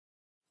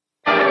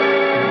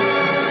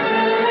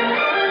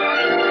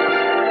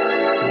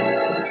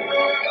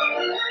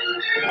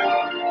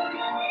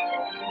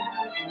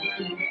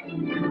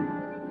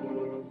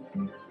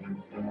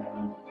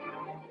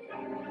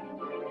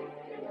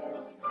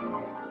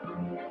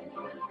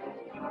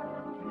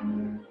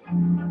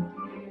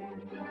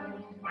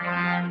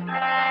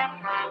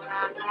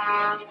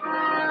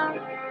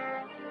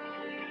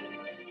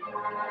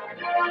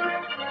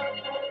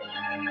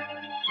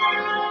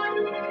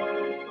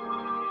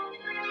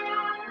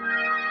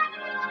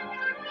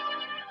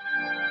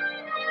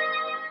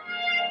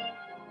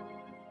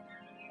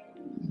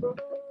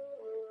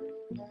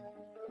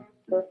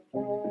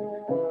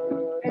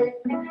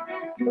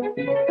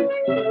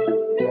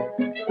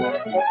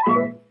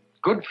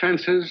Good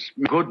fences,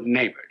 good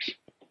neighbors.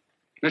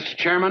 Mr.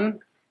 Chairman,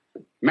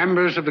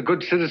 members of the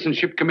Good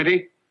Citizenship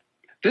Committee,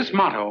 this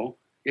motto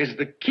is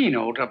the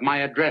keynote of my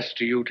address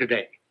to you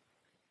today.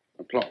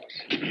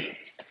 Applause.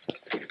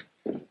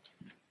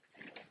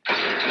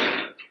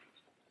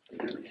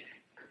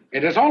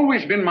 It has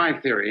always been my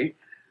theory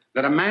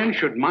that a man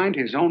should mind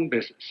his own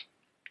business.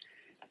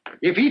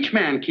 If each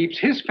man keeps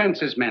his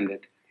fences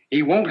mended,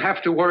 he won't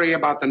have to worry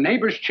about the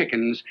neighbor's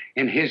chickens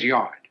in his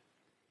yard.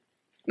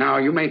 Now,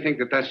 you may think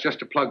that that's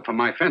just a plug for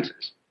my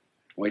fences.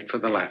 Wait for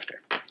the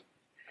laughter.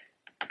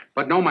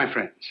 But no, my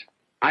friends,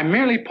 I'm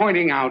merely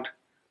pointing out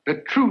the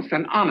truth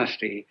and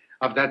honesty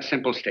of that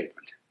simple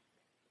statement.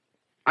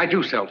 I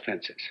do sell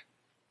fences.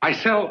 I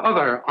sell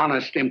other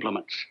honest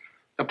implements.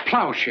 The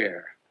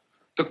plowshare,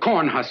 the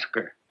corn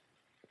husker,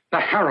 the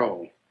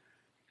harrow,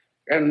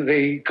 and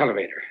the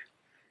cultivator,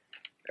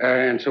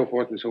 and so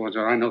forth and so on.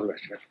 So I know the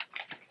rest of it.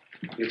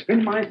 It's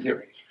been my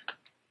theory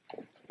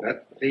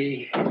that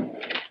a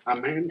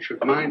man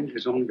should mind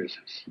his own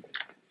business.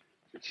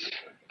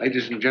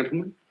 Ladies and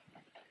gentlemen,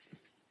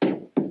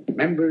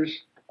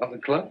 members of the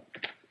club,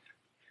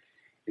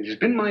 it has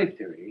been my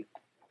theory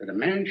that a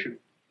man should...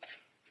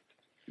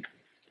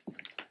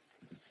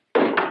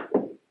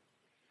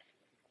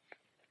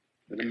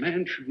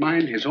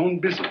 mind his own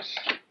business.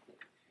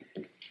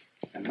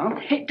 And now...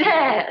 Hey,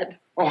 Dad!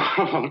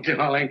 Oh,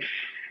 darling.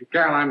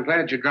 Carol, I'm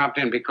glad you dropped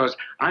in because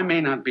I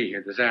may not be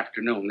here this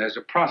afternoon. There's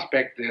a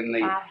prospect in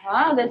the...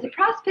 There's a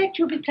prospect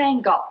you'll be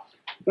playing golf.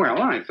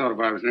 Well, I thought if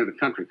I was near the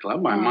country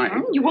club, I might.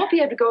 You won't be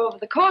able to go over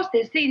the course.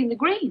 They're seeding the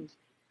greens.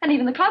 And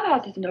even the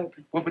clubhouse isn't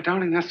open. Well, but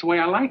darling, that's the way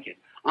I like it.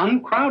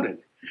 Uncrowded.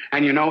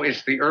 And you know,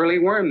 it's the early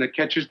worm that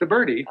catches the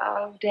birdie.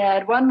 Oh,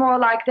 Dad, one more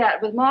like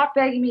that. With Mark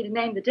begging me to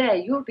name the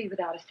day, you'll be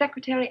without a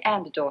secretary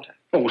and a daughter.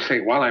 Oh,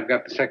 say, while I've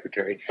got the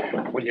secretary,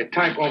 will you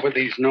type over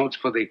these notes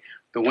for the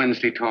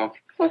Wednesday talk?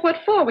 Well, what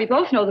for? We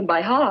both know them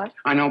by heart.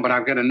 I know, but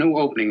I've got a new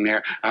opening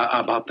there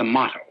about the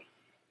motto.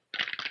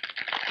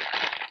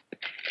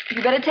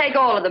 You better take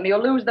all of them.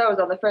 You'll lose those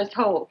on the first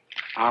hole.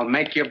 I'll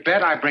make you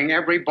bet I bring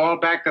every ball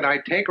back that I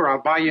take, or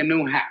I'll buy you a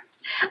new hat.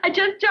 I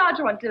just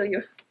charged one to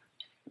you.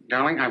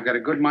 Darling, I've got a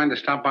good mind to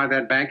stop by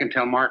that bank and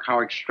tell Mark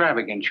how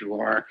extravagant you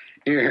are.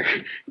 Here,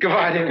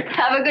 goodbye, dear.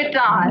 Have a good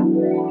time.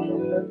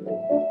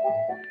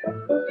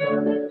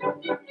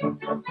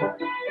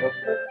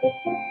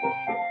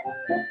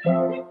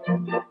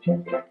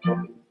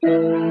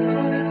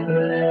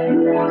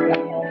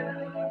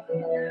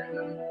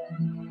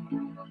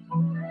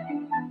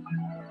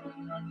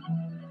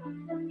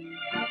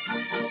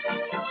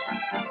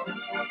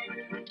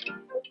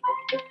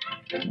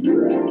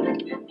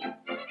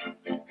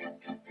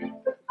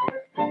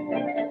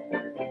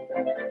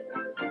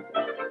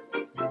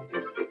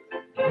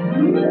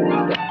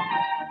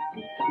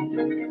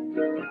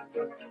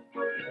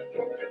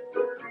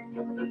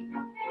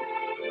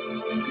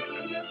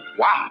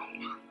 Wow.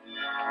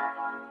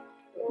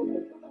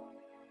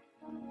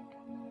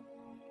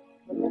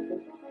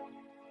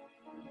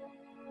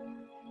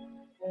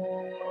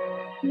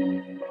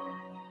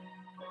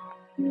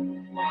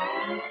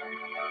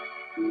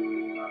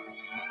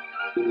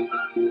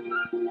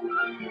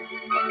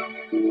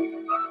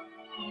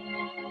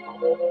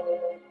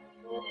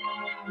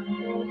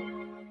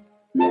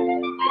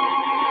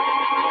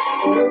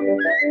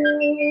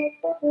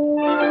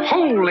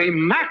 Holy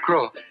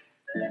mackerel.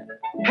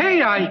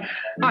 Hey,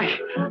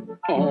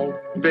 oh,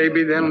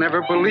 baby, they'll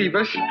never believe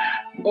us.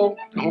 Oh.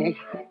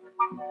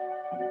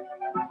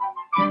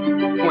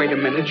 Wait a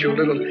minute, you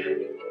little...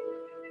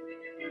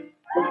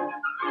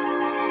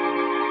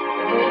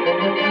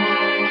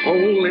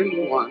 Hole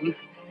in one.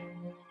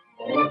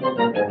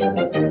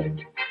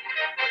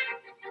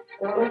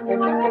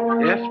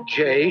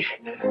 FJ.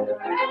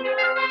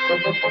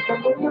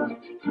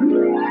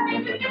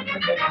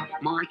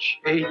 March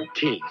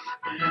 18th.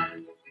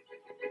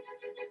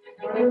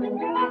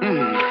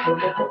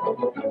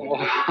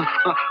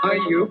 Oh,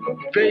 you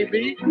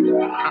baby.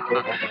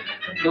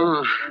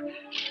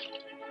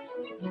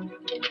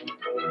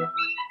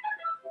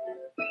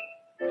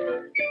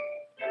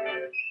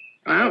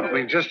 Well,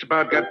 we've just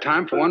about got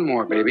time for one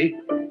more, baby.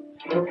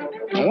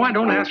 Oh, I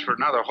don't ask for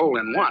another hole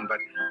in one, but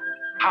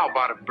how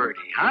about a birdie,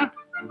 huh?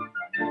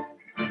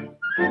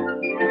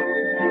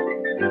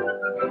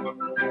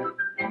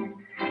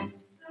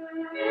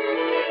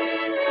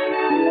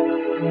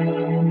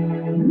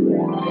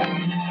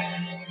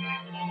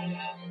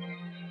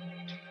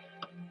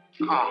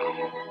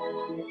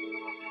 Oh,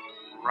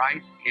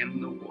 right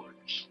in the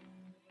woods.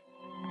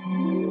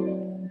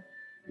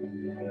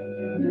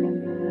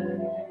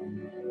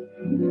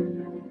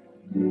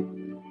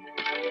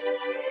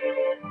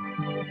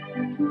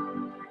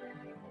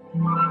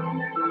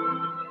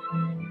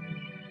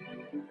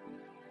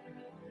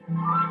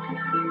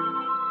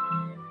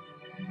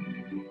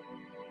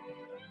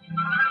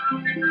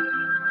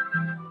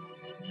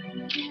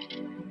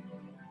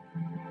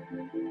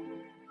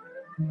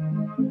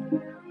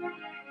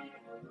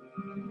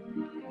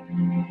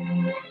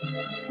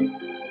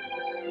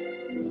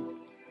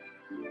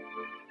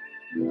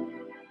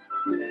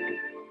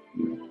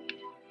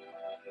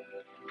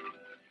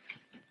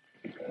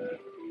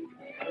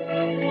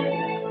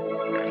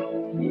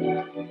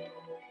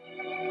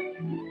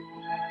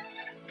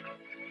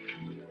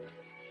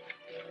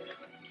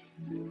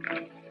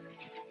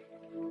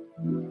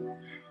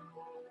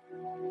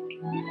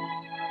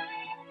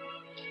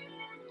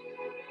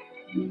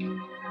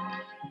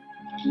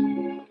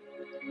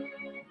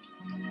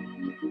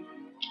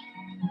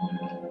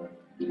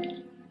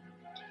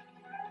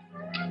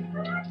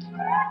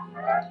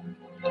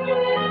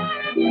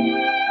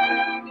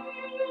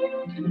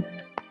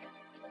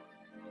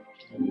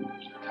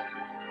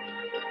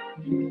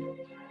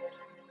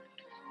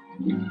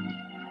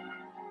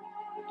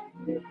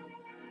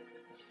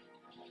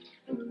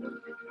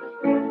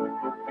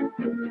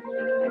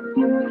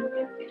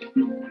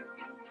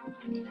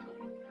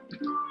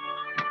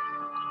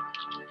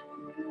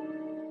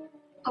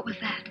 What was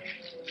that?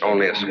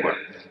 Only a squirrel.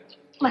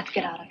 Let's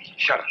get out of here.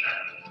 Shut up.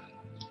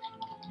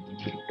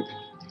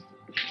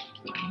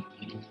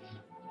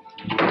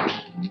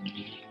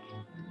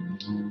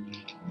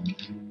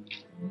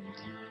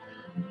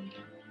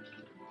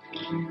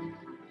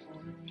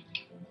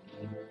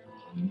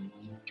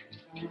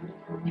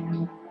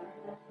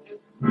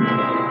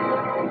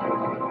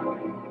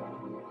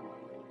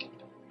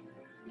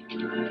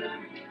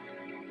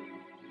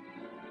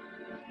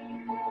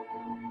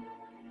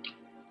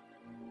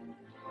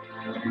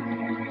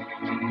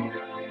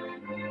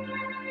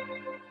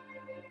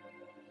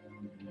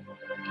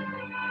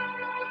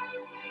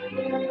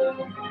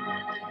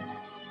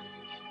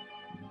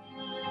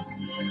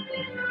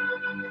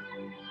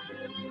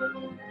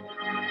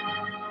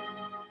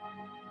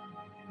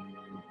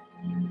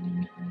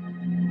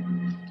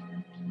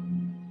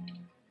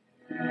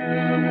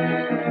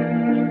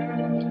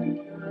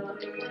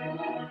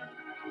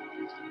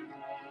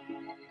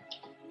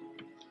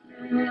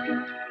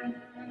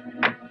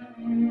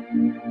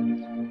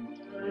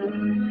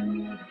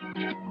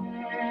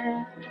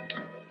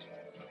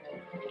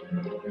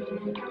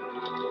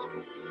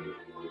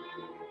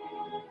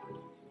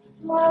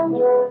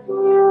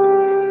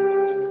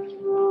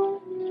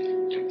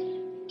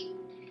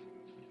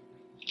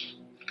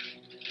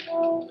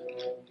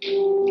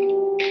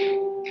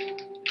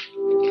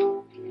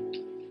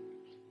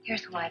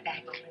 Here's who my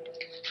bag opened.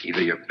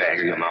 Either your bag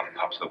or your mouth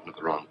pops open at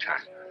the wrong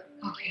time.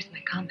 Oh, here's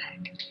my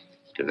compact.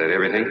 Is that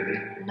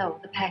everything? No,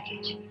 the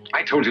package.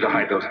 I told you to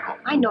hide those at home.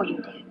 I know you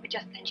did, but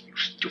just then You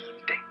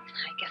stupid thing.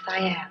 I guess I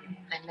am.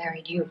 I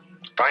married you.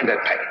 Find that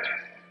package.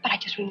 But I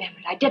just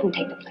remembered. I didn't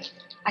take the plate.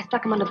 I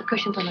stuck them under the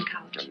cushions on the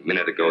couch. A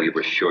minute ago, you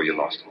were sure you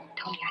lost them.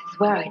 Tony, I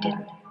swear I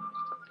didn't.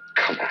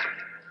 Come on.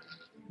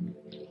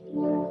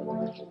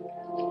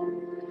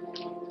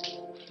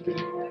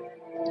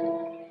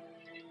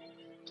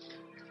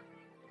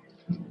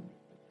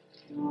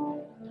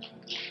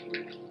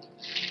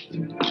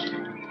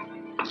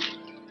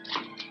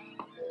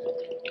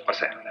 What's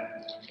that?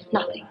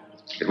 Nothing.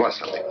 It was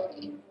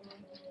something.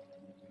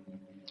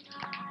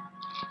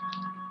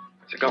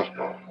 It's a golf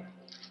ball.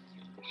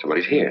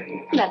 Somebody's here.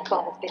 That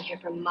ball's been here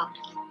for months.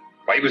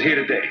 Why, he was here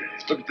today.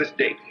 Look at this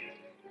date.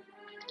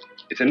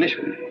 It's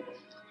initial.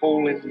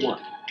 Hole in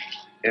one.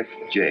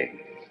 FJ.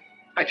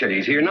 I tell you,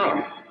 he's here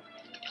now.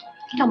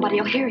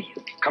 Somebody'll hear you.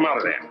 Come out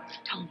of there.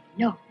 Tony,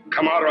 no.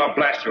 Come out or I'll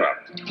blast you out.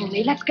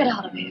 Tony, let's get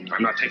out of here.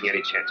 I'm not taking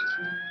any chances.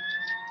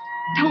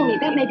 Tony,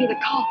 that may be the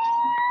cops.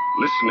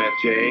 Listen,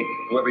 FJ,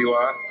 whoever you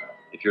are,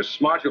 if you're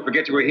smart, you'll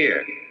forget you were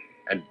here.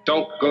 And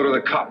don't go to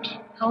the cops.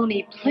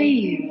 Tony,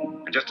 please.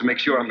 And just to make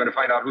sure, I'm going to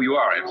find out who you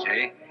are,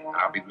 FJ.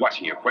 I'll be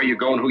watching you, where you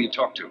go and who you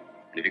talk to.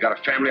 And if you got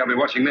a family, I'll be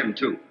watching them,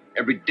 too.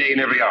 Every day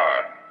and every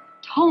hour.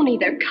 Tony,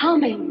 they're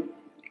coming.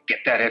 Get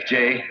that,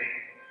 FJ?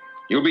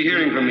 You'll be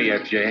hearing from me,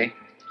 FJ.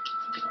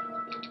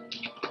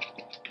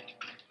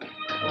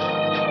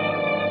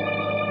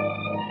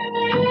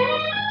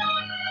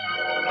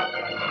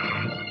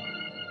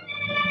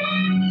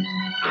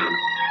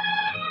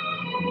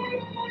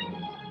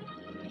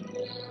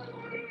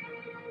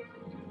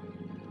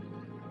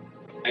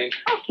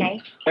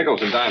 Okay.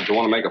 Pickles and dimes, I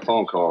want to make a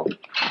phone call.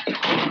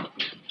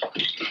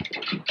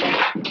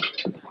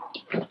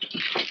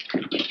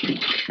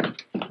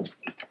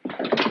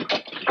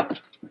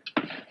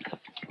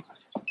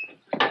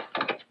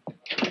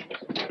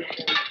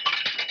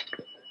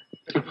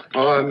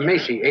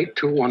 Macy,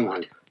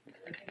 8211.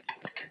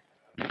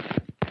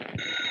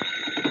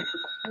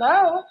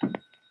 Hello?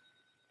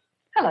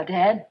 Hello,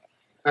 Dad.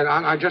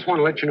 I just want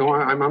to let you know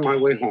I'm on my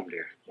way home,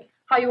 dear.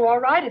 Are you all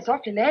right? It's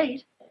awfully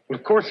late. Well,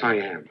 of course I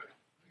am.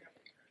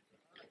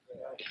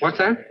 What's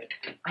that?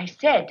 I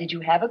said, did you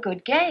have a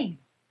good game?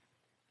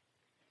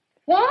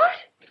 What?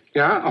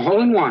 Yeah, a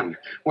hole in one.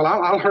 Well,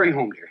 I'll hurry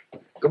home,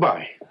 dear.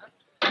 Goodbye.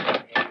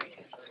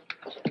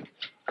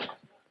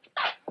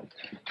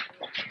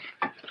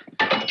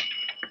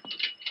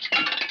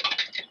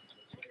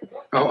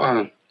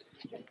 Oh,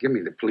 give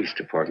me the police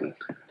department.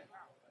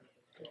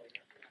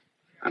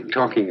 I'm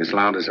talking as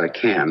loud as I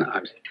can.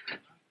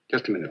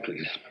 Just a minute,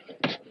 please.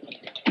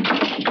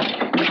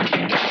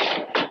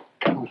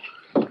 Oh.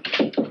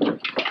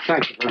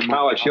 Thank you very much.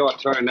 Now it's your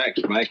turn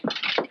next, Mike.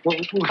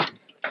 What?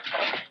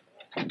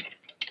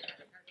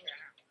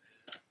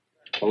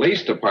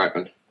 Police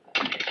department?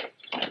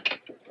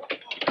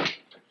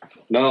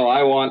 No,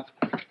 I want...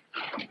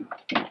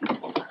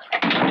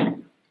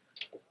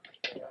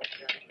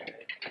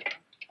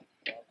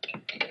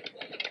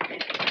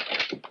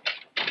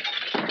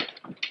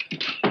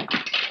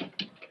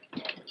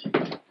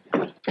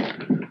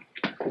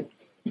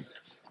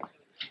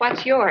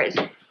 What's yours?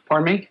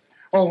 Pardon me?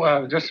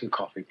 Oh, just some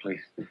coffee,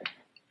 please.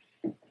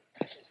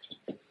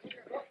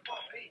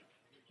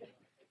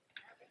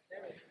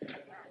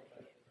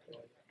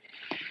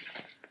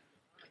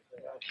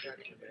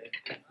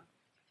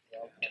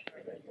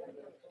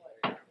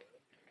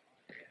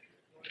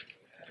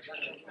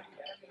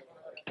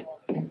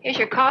 Here's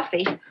your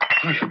coffee.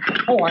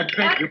 Oh, I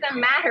beg you. What's the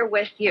matter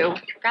with you?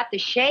 Got the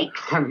shakes?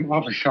 I'm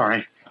awfully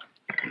sorry.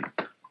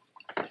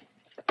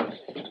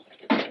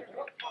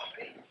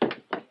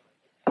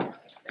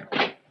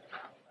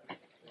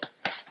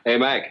 Hey,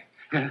 Mac.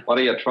 What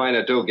are you trying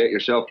to do? Get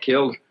yourself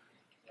killed?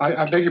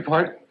 I beg your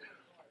pardon?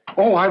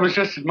 Oh, I was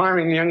just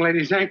admiring the young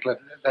lady's anklet.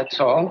 That's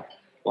all.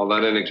 Well,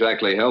 that ain't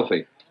exactly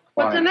healthy.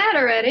 What's the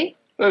matter, Eddie?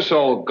 This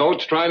old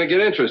goat's trying to get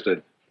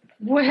interested.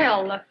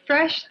 Well, a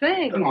fresh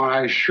thing. No,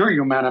 I assure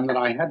you, madam, that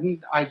I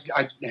hadn't. I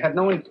had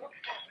no.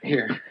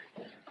 Here.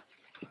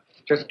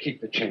 Just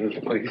keep the change,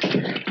 please.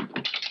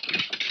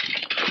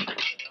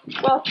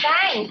 Well,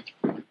 thanks.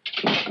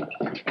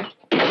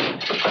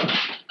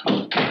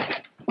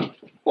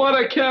 What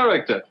a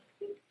character.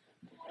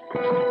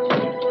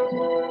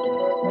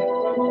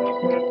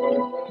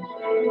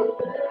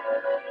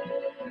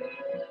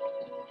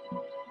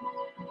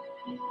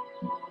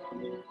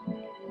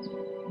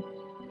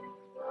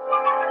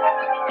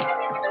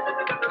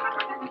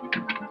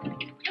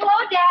 Hello,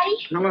 Daddy.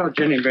 Hello,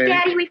 Jenny, baby.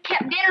 Daddy, we've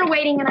kept dinner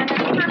waiting, and I'm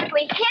in a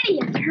perfectly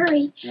hideous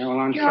hurry. Yeah, well,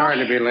 I'm sorry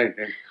to be late,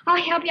 dear.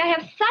 I'll help you. I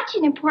have such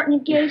an important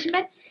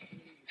engagement.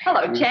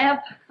 Hello,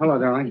 champ. Hello,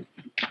 darling.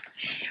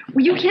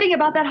 Were you kidding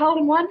about that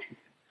hole-in-one?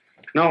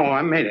 No,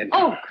 I made it.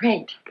 Oh,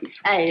 great.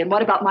 Hey, and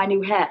what about my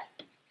new hat?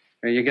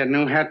 You get a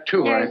new hat,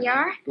 too. There I you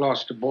are.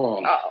 lost a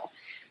ball. Oh.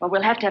 Well,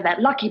 we'll have to have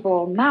that lucky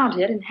ball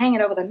mounted and hang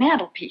it over the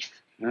mantelpiece.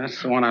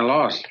 That's the one I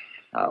lost.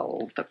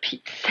 Oh, for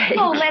Pete's sake.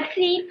 Oh, let's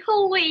see,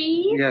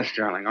 please. Yes,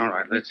 darling. All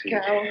right, let's see. Go.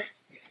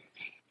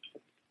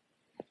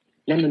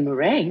 Lemon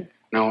meringue?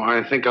 No,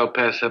 I think I'll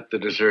pass up the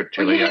dessert,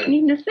 Well, Tilly. you haven't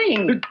eaten a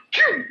thing.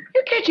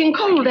 You're catching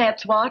cold,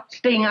 that's what.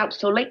 Staying out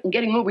so late and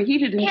getting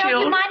overheated and Carol, do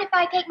you chilled. mind if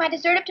I take my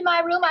dessert up to my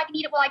room? I can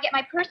eat it while I get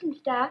my purse and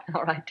stuff.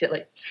 All right,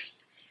 Tilly.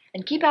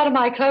 And keep out of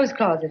my clothes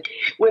closet.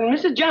 When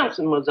Mrs.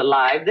 Johnson was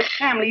alive, this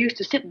family used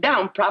to sit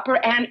down proper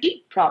and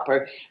eat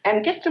proper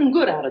and get some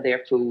good out of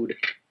their food.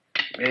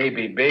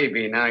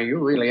 Baby, now you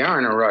really are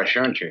in a rush,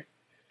 aren't you?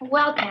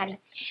 Well, Daddy,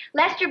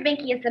 Lester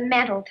Binky is the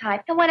mental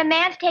type. And when a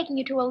man's taking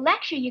you to a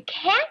lecture, you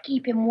can't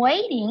keep him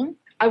waiting.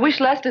 I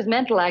wish Lester's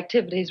mental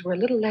activities were a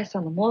little less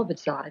on the morbid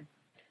side.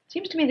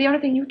 Seems to me the only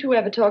thing you two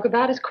ever talk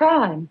about is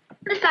crime.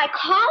 The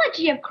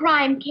psychology of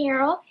crime,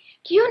 Carol.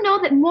 Do you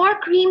know that more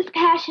creams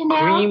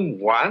passionnel... Cream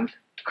what?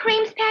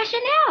 Creams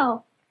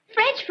passionnel.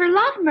 French for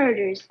love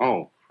murders.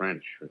 Oh,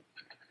 French.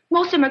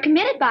 Most of them are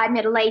committed by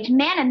middle-aged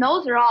men, and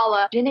those are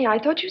all, Ginny, I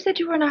thought you said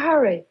you were in a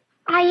hurry.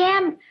 I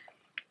am...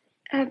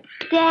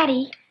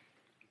 Daddy.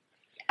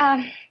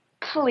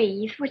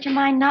 Please, would you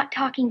mind not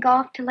talking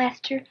golf to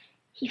Lester?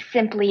 He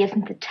simply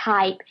isn't the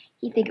type.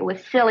 He'd think it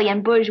was silly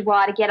and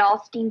bourgeois to get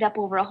all steamed up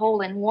over a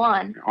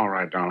hole-in-one. All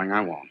right, darling,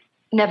 I won't.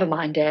 Never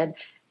mind, Dad.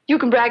 You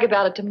can brag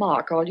about it to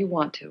Mark all you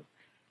want to.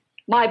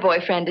 My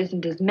boyfriend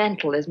isn't as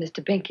mental as Mr.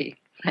 Binky.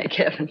 Thank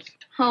heavens.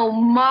 Oh,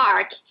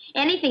 Mark.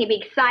 Anything would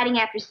be exciting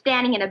after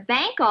standing in a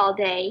bank all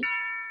day.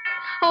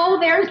 Oh,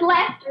 there's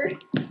Lester.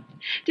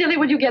 Tilly,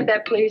 will you get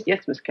that, please?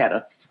 Yes, Miss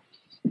Carter.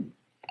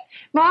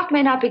 Mark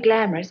may not be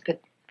glamorous, but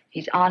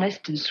he's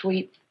honest and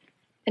sweet.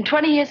 And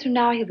 20 years from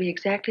now, he'll be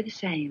exactly the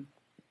same.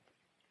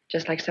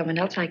 Just like someone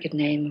else I could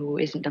name who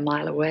isn't a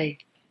mile away.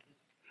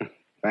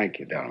 Thank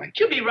you, darling.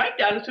 She'll be right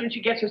down as soon as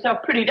she gets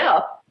herself prettied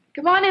up.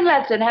 Come on in,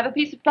 Lester, and have a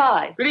piece of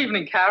pie. Good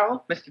evening,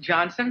 Carol, Mr.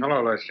 Johnson.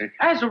 Hello, Leslie.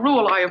 As a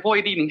rule, I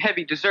avoid eating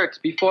heavy desserts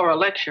before a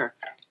lecture.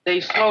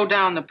 They slow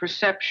down the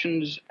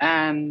perceptions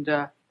and,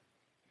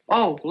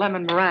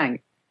 lemon meringue.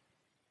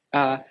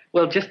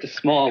 Well, just a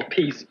small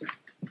piece.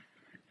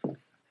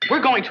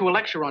 We're going to a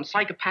lecture on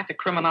psychopathic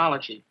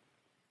criminology.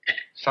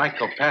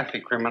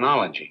 Psychopathic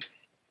criminology.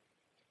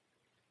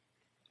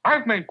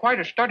 I've made quite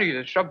a study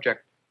of the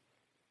subject.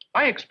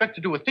 I expect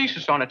to do a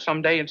thesis on it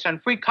someday and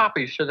send free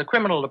copies to the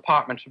criminal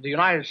departments of the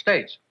United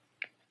States.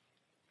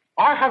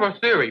 I have a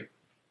theory,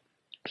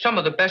 some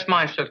of the best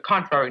minds to the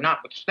contrary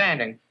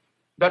notwithstanding,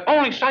 that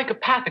only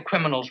psychopathic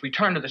criminals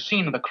return to the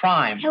scene of the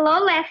crime. Hello,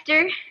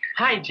 Lester.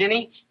 Hi,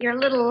 Ginny. You're a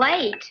little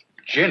late.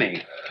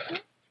 Ginny,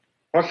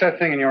 what's that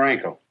thing in your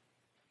ankle?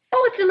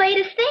 Oh, it's the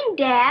latest thing,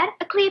 Dad.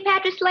 A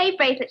Cleopatra slave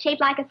bracelet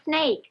shaped like a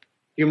snake.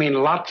 You mean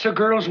lots of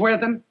girls wear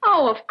them?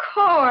 Oh, of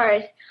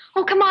course.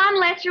 Oh, come on,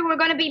 Lester. We're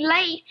going to be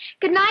late.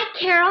 Good night,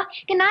 Carol.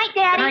 Good night,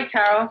 Daddy. Good night,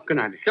 Carol. Good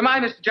night. Good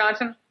night, Mr.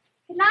 Johnson.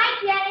 Good night,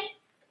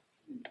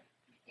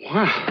 Jenny.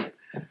 Well,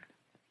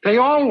 they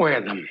all wear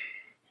them.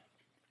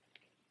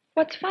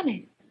 What's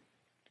funny?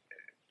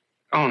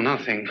 Oh,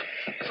 nothing.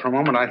 For a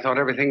moment, I thought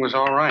everything was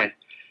all right.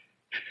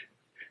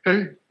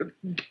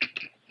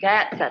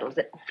 That settles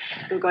it.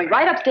 We're going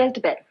right upstairs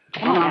to bed.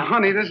 Come on now.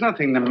 Honey, there's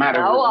nothing the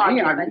matter No with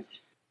me. arguments.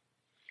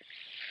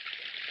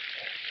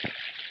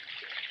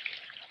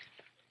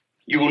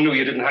 You knew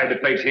you didn't hide the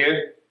plates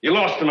here. You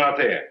lost them out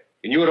there.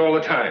 You knew it all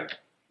the time.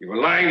 You were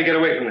lying to get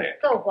away from there.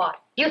 So what?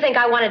 You think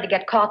I wanted to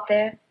get caught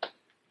there?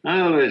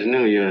 I always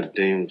knew your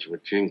dames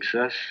would jinx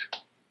us.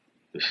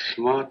 The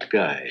smart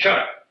guy. Shut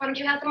up. Why don't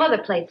you have some other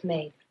plates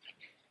made?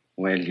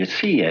 Well, you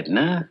see,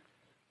 Edna,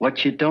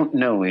 what you don't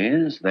know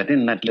is that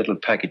in that little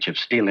package of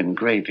steel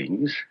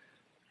engravings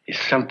is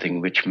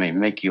something which may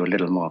make you a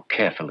little more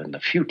careful in the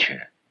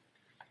future.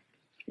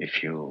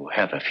 If you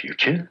have a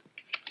future.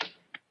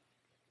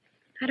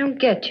 I don't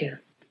get you.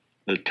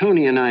 Well,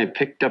 Tony and I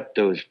picked up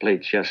those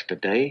plates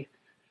yesterday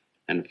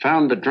and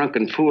found the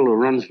drunken fool who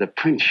runs the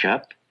print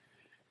shop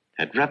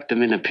had wrapped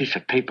them in a piece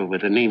of paper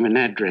with a name and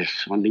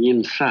address on the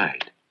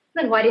inside.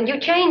 Then why didn't you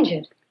change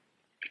it?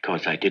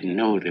 Because I didn't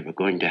know they were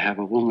going to have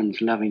a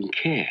woman's loving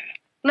care.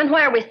 Then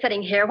why are we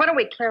sitting here? Why don't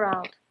we clear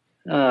out?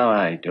 Oh,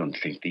 I don't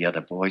think the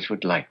other boys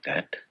would like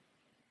that.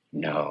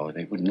 No,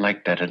 they wouldn't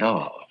like that at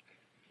all.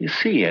 You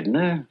see,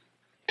 Edna,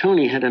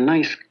 Tony had a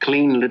nice,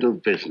 clean little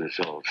business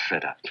all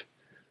set up.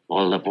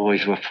 All the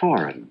boys were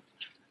for him,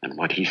 and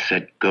what he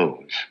said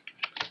goes.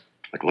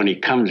 But when he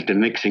comes to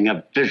mixing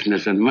up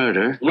business and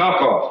murder...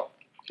 Knock off.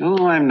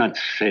 Oh, I'm not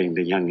saying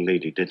the young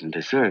lady didn't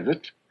deserve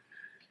it.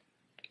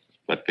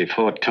 But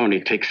before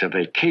Tony takes a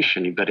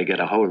vacation, he better get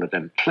a hold of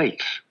them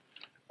plates.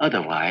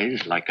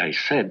 Otherwise, like I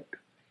said,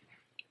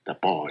 the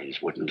boys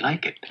wouldn't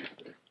like it.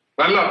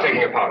 I'm not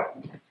taking a part.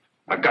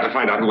 I've got to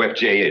find out who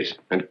FJ is,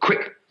 and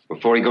quick,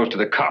 before he goes to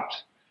the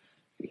cops.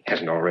 He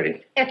hasn't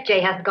already.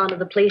 FJ hasn't gone to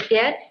the police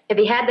yet. If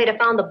he had, they'd have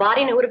found the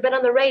body and it would have been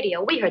on the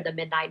radio. We heard the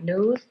midnight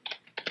news.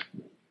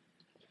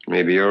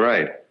 Maybe you're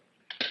right.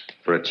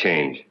 For a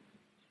change.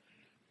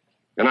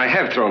 And I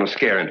have thrown a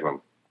scare into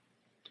him.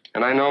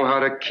 And I know how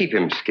to keep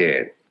him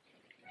scared.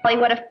 Boy,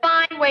 what a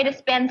fine way to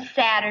spend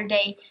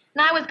Saturday.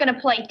 And I was going to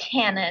play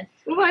tennis.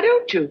 Well, why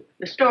don't you?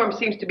 The storm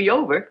seems to be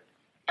over.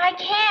 I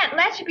can't.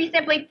 Lester'd be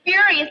simply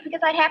furious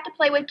because I'd have to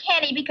play with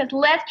Kenny because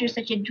Lester's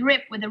such a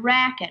drip with a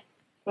racket.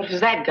 What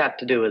has that got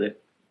to do with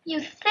it? You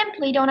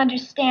simply don't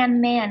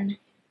understand men.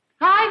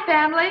 Hi,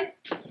 family.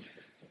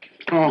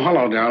 Oh,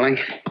 hello, darling.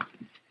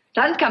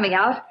 Sun's coming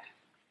out.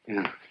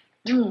 Yeah.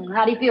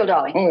 How do you feel,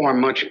 darling? Oh, I'm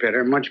much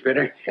better, much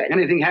better. Good.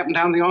 Anything happened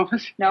down the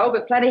office? No,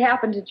 but plenty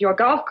happened at your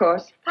golf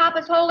course.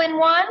 Papa's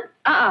hole-in-one?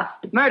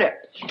 Murder.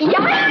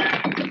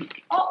 Yeah.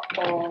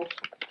 Uh-oh.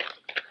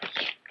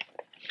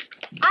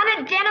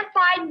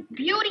 Unidentified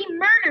beauty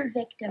murder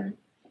victim.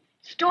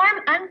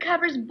 Storm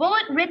uncovers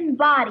bullet-ridden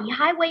body.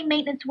 Highway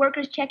maintenance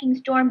workers checking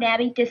storm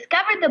damage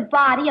discovered the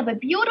body of a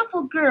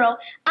beautiful girl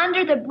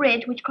under the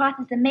bridge which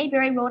crosses the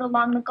Mayberry Road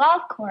along the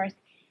golf course.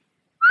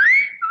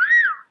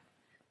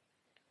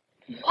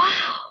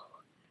 Wow.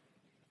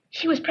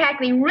 She was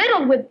practically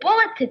riddled with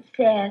bullets, it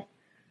says.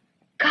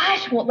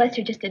 Gosh, won't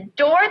Lester just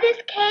adore this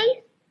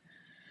case?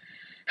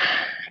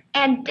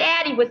 And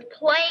Daddy was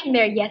playing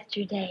there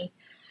yesterday.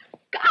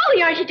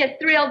 Golly, aren't you just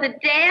thrilled to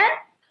death?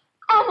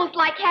 Almost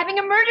like having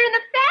a murder in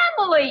the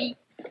family.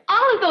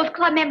 All of those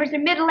club members are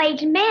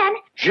middle-aged men.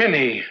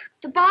 Ginny.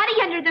 The body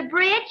under the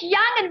bridge,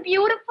 young and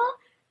beautiful.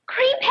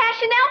 Cream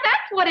passionelle,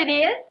 that's what it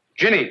is.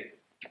 Ginny.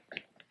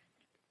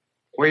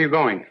 Where are you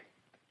going?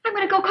 I'm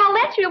going to go call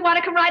Lester. He'll want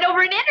to come right over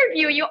and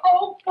interview you.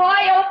 Oh, boy,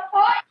 oh,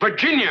 boy.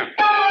 Virginia.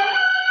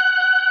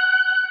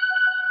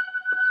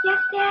 Yes,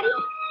 Daddy?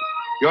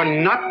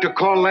 You're not to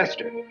call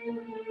Lester.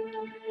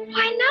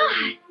 Why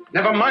not?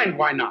 Never mind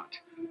why not.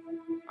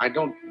 I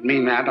don't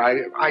mean that.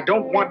 I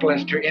don't want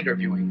Lester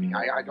interviewing me.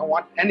 I don't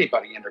want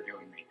anybody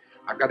interviewing me.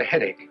 I've got a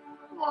headache.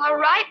 Well, all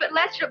right, but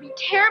Lester will be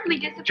terribly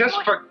disappointed.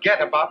 Just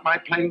forget about my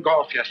playing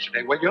golf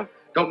yesterday, will you?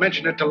 Don't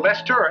mention it to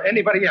Lester or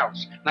anybody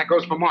else. And that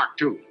goes for Mark,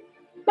 too.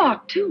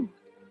 Mark, too?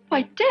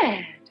 Why,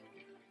 Dad.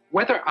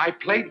 Whether I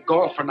played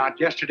golf or not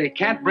yesterday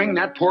can't bring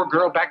that poor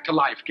girl back to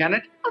life, can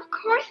it? Of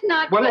course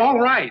not. Well, but... all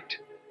right.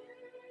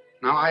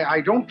 Now,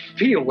 I don't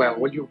feel well.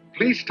 Will you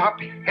please stop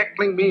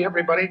heckling me,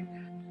 everybody?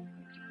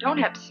 Don't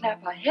have to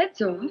snap our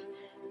heads off.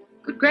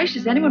 Good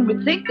gracious, anyone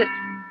would think that...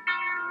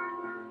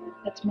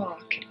 That's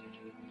Mark.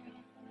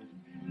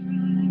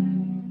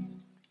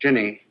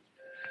 Ginny,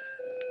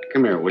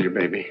 come here, will you,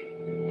 baby?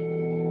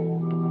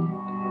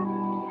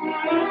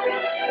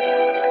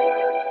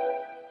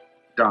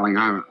 Darling,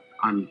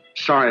 I'm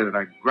sorry that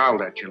I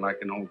growled at you like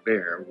an old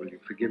bear. Will you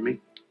forgive me?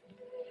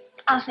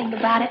 I'll think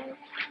about it.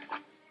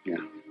 Yeah.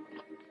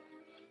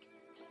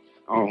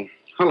 Oh,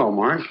 hello,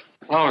 Mark.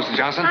 Hello, Mr.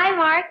 Johnson. Hi,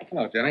 Mark.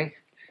 Hello, Jenny.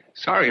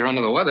 Sorry you're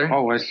under the weather.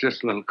 Oh, it's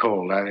just a little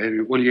cold.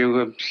 Will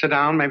you sit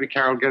down? Maybe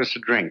Carol will get us a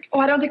drink. Oh,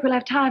 I don't think we'll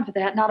have time for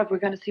that, not if we're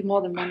going to see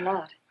more than one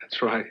lot.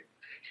 That's right.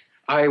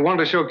 I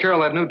wanted to show Carol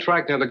that new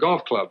track near the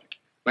golf club.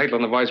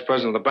 Maitland, the vice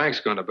president of the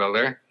bank's going to build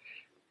there.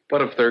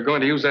 But if they're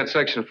going to use that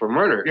section for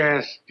murder...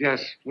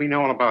 Yes, we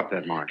know all about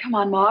that, Mark. Come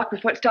on, Mark,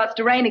 before it starts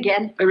to rain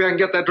again. Maybe I can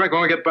get that drink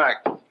when we get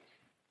back.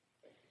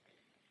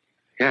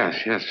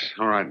 Yes,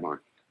 all right,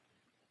 Mark.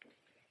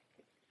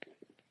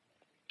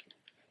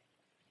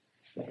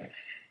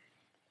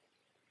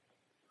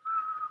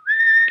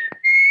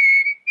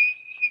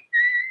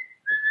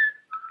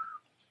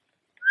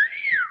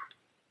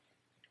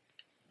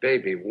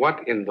 Baby,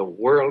 what in the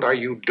world are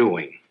you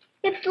doing?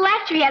 It's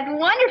Lester. He has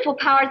wonderful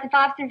powers of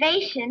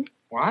observation.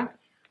 What?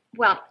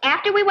 Well,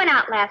 after we went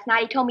out last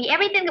night, he told me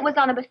everything that was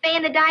on the buffet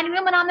in the dining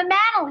room and on the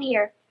mantel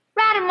here.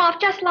 Ran him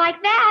off just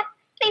like that.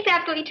 He's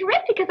absolutely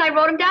terrific because I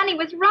wrote him down. He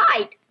was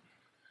right.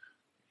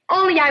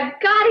 Only I've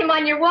got him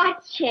on your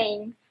watch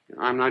chain.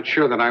 I'm not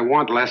sure that I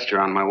want Lester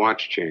on my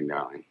watch chain,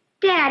 darling.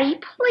 Daddy,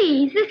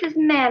 please, this is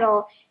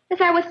metal. As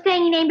I was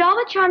saying, he named all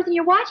the charms in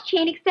your watch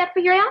chain except for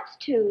your elf's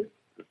tooth.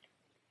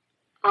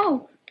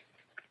 Oh.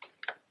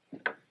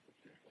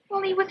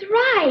 Well, he was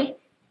right.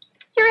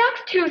 Your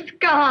elf's tooth's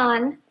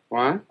gone.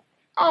 What?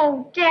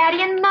 Oh,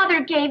 Daddy, and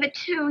Mother gave it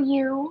to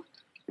you.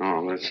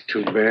 Oh, that's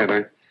too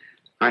bad.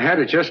 I had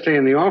it yesterday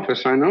in the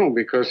office, I know,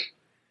 because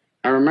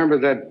I remember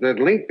that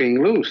link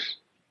being loose.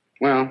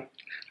 Well,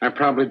 I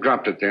probably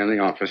dropped it there in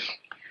the office.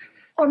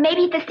 Or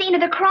maybe at the scene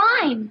of the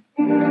crime.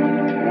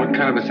 What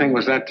kind of a thing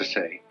was that to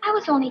say? I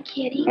was only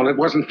kidding. Well, it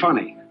wasn't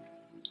funny.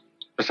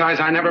 Besides,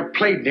 I never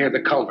played near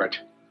the culvert.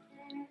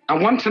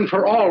 And once and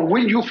for all,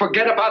 will you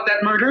forget about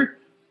that murder?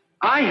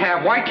 I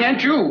have. Why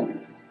can't you?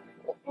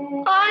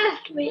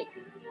 Honestly,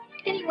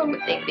 anyone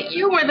would think that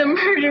you were the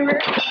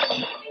murderer.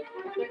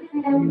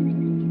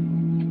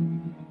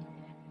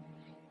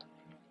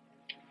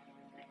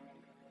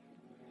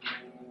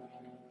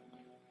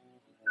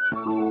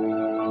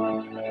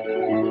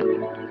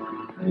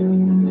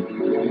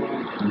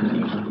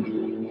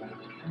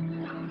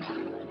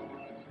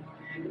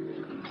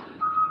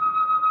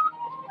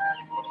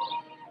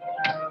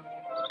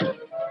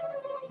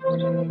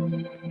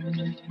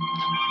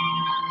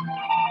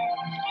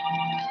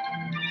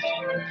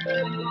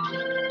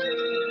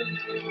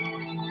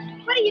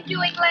 What are you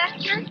doing,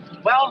 Lester?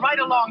 Well, right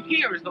along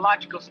here is the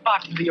logical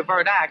spot for the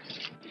overt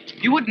act.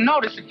 You wouldn't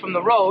notice it from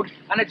the road,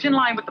 and it's in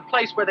line with the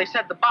place where they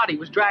said the body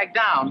was dragged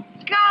down.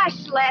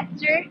 Gosh,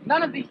 Lester.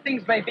 None of these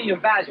things may be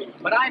of value,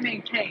 but I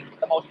maintain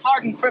the most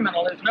hardened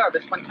criminal is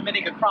nervous when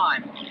committing a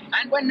crime.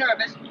 And when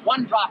nervous,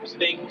 one drops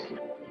things.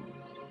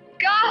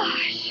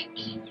 Gosh.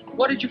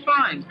 What did you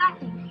find?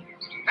 Nothing.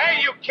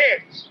 Hey, you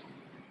kids!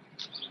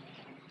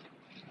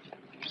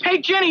 Hey,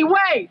 Jenny,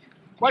 wait!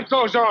 What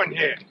goes on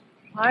here?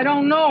 I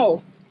don't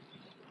know.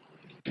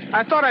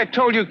 I thought I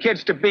told you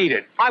kids to beat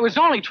it. I was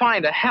only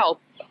trying to help.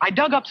 I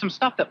dug up some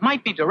stuff that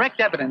might be direct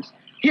evidence.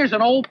 Here's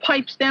an old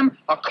pipe stem,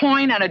 a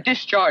coin, and a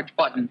discharge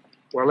button.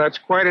 Well, that's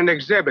quite an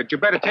exhibit. You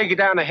better take it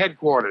down to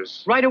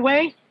headquarters. Right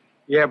away?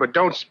 Yeah, but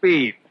don't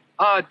speed.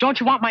 Don't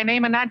you want my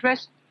name and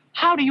address?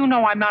 How do you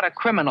know I'm not a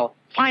criminal,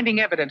 finding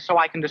evidence so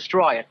I can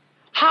destroy it?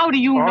 How do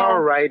you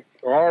know?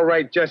 All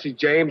right, Jesse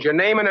James. Your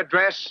name and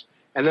address,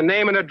 and the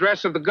name and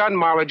address of the gun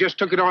mauler just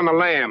took it on the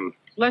lam.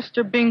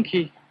 Lester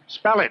Binky.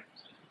 Spell it.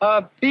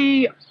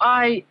 Binkey.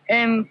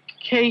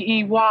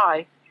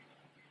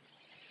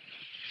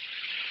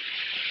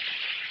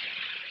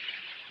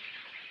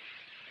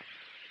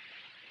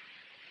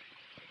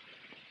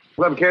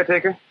 Club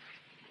caretaker?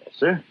 Yes,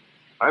 sir?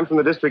 I'm from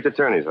the district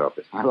attorney's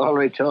office. I've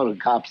already told the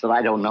cops that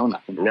I don't know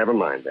nothing. Never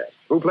mind that.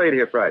 Who played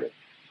here Friday?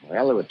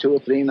 Well, there were 2 or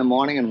 3 in the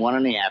morning and 1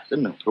 in the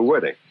afternoon. Who were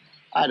they?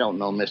 I don't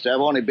know, mister. I've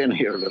only been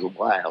here a little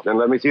while. Then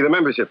let me see the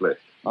membership list.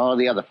 Oh,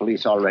 the other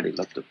police already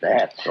looked at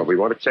that. Well, we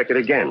want to check it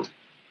again.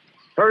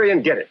 Hurry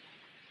and get it.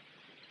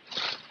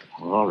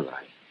 All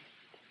right.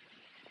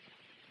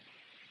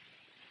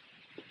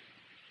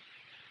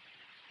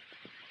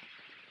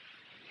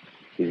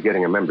 He's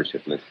getting a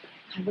membership list.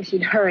 I wish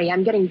he'd hurry.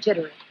 I'm getting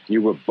jittery.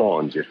 You were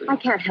born jittery. I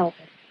can't help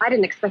it. I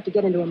didn't expect to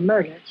get into a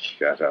murder.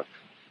 Shut up.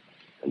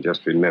 And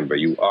just remember,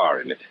 you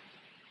are in it.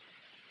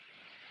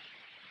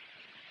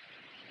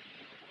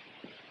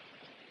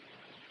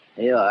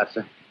 Here you are,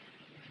 sir.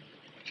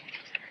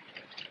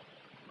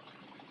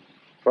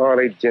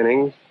 Farley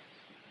Jennings,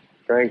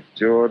 Frank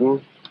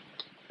Jordan,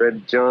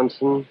 Fred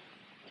Johnson,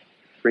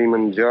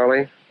 Freeman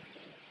Jolly.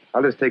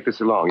 I'll just take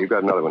this along. You've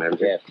got another one,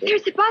 haven't you? Yes, sir.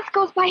 There's a bus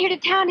goes by here to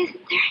town,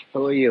 isn't there?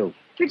 Who are you?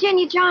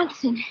 Virginia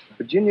Johnson.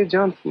 Virginia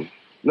Johnson.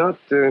 Not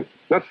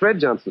Fred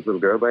Johnson's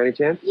little girl by any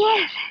chance?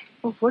 Yes.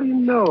 Oh, what do you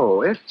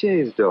know?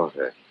 F.J.'s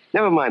daughter.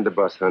 Never mind the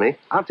bus, honey.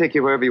 I'll take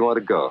you wherever you want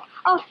to go.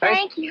 Oh,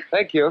 thank you.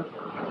 Thank you.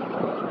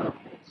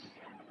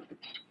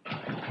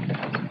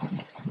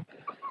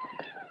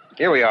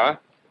 Here we are.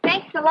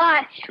 Thanks a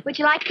lot. Would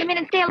you like to come in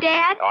and stay with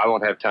Dad? Oh, I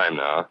won't have time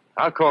now.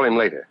 I'll call him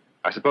later.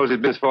 I suppose his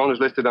business phone is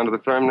listed under the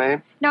firm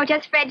name? No,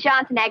 just Fred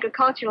Johnson,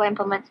 Agricultural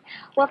Implements.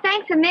 Well,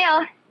 thanks a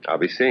mil. I'll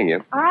be seeing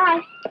you. All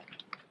right.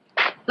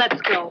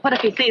 Let's go. What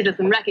if he sees us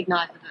and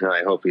recognizes us?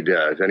 I hope he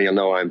does. Then he'll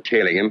know I'm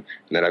tailing him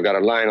and that I've got a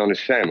line on his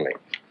family.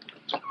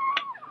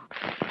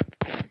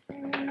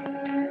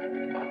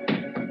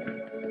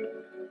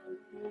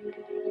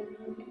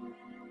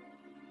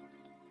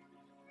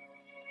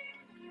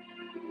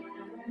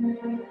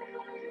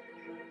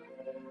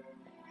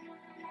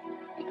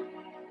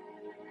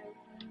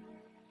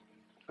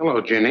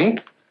 Hello, Jenny.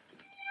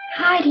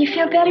 Hi, do you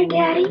feel better,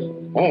 Daddy?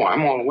 Oh,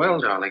 I'm all well,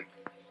 darling.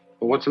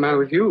 But what's the matter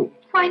with you?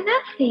 Why,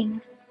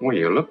 nothing. Well,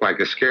 you look like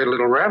a scared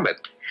little rabbit.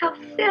 How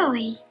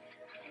silly.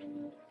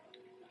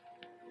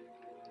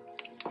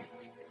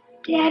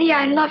 Daddy,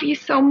 I love you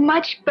so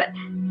much, but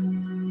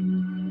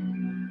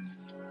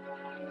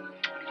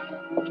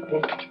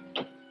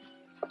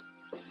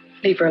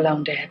Leave her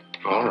alone, Dad.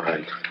 All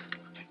right.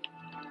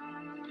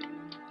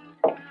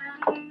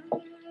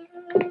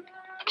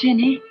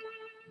 Jenny,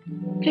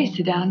 please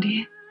sit down,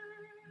 dear.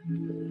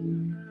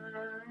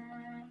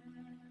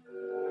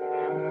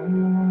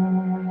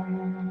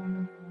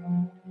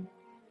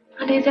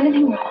 Honey, is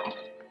anything wrong?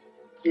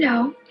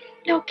 No.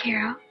 No,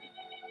 Carol.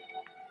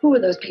 Who were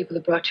those people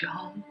who brought you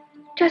home?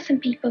 Just some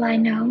people I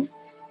know.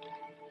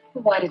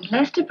 Well, why didn't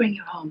Lester bring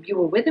you home? You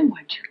were with him,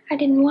 weren't you? I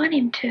didn't want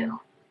him to.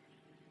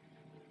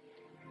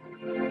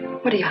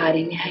 What are you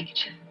hiding in your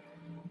handkerchief?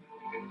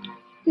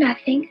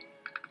 Nothing.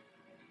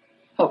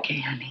 Okay,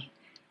 honey.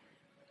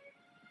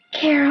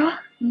 Carol?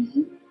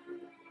 Mm-hmm.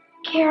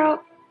 Carol,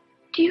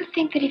 do you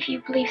think that if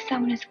you believe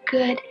someone is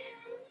good,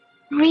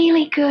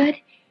 really good,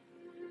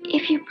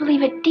 if you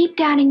believe it deep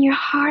down in your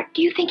heart,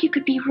 do you think you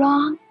could be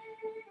wrong?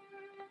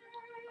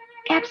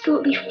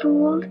 Absolutely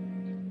fooled?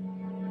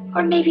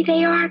 Or maybe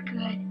they are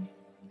good,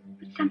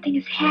 but something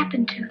has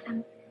happened to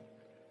them.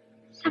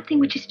 Something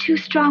which is too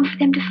strong for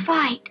them to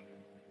fight.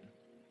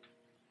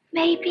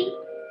 Maybe.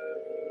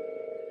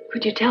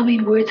 Could you tell me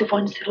in words of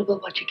one syllable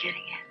what you're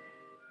getting at?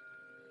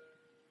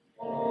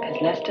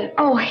 Has Lester...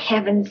 Oh,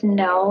 heavens,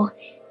 no.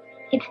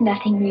 It's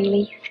nothing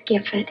really.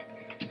 Skip it.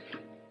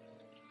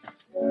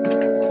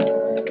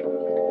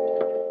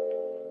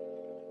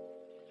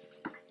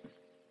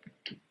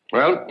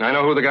 Well, I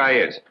know who the guy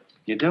is.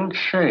 You don't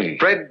say.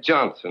 Fred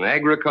Johnson,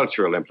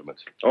 agricultural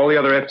implements. All the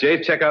other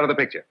FJs check out of the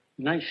picture.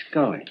 Nice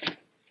going.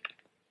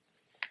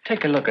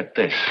 Take a look at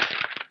this.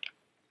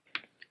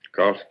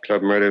 Golf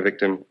club murder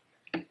victim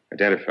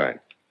identified.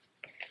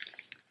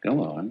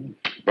 Go on.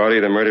 Body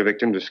of the murder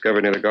victim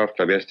discovered near the golf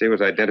club yesterday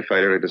was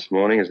identified early this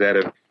morning as that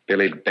of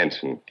Billy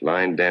Benson,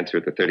 line dancer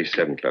at the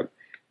 37 Club.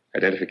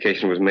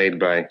 Identification was made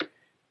by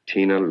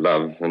Tina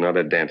Love,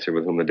 another dancer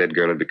with whom the dead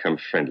girl had become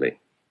friendly.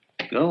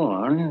 Go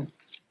on.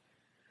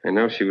 I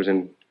know she was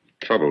in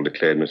trouble,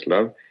 declared Miss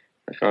Love.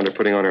 I found her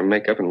putting on her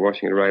makeup and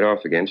washing it right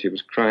off again. She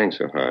was crying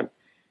so hard.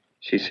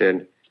 She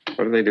said,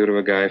 what do they do to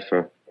a guy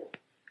for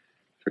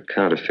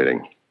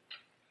counterfeiting?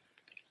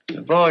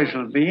 The boys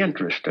will be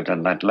interested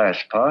in that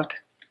last part.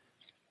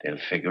 They'll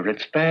figure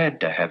it's bad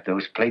to have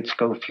those plates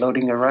go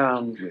floating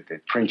around with the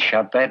print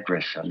shop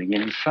address on the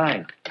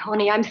inside.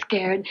 Tony, I'm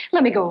scared.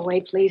 Let me go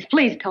away, please.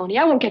 Please, Tony.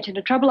 I won't get you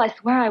into trouble. I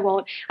swear I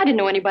won't. I didn't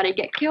know anybody'd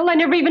get killed. I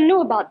never even knew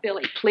about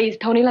Billy. Please,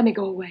 Tony, let me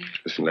go away.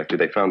 Listen, Lefty,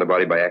 they found the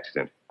body by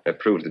accident. That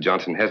proves that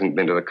Johnson hasn't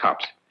been to the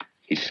cops.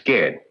 He's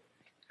scared.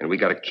 And we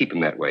got to keep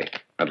him that way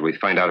until we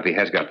find out if he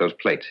has got those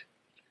plates.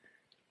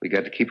 We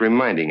got to keep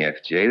reminding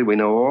FJ that we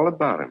know all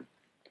about him.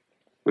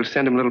 We'll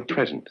send him little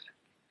presents.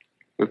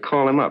 We'll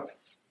call him up.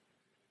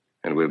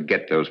 And we'll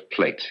get those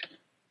plates.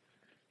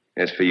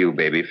 As for you,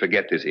 baby,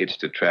 forget this itch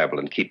to travel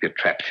and keep your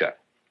trap shut.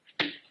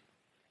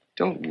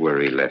 Don't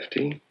worry,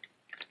 Lefty.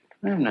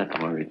 I'm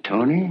not worried,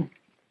 Tony.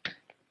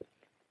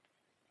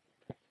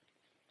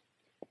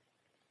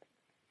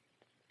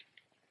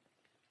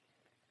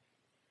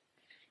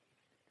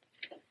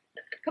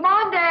 Come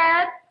on,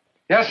 Dad.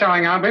 Yes,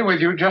 darling, I'll be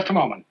with you just a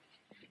moment.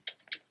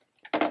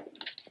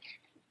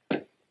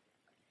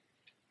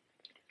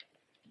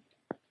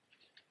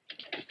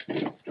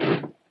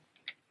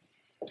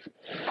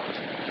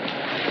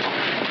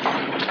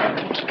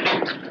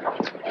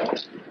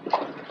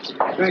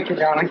 Thank you,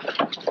 darling.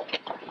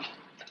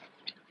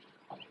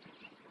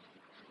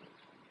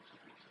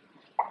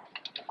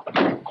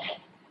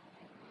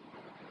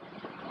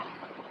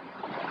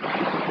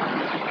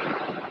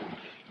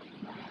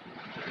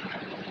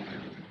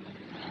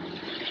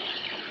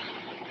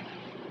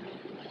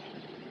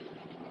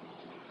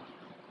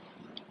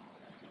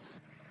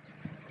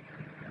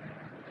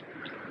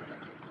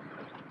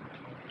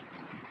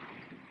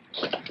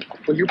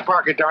 Will you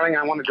park it, darling?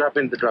 I want to drop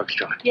into the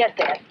drugstore. Yes,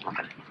 Dad.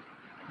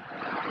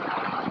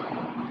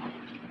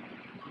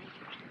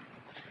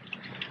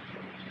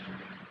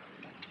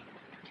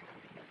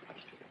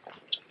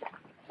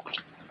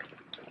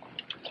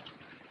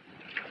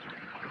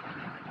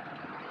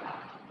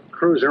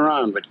 Cruise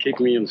around, but keep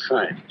me in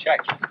sight. Check.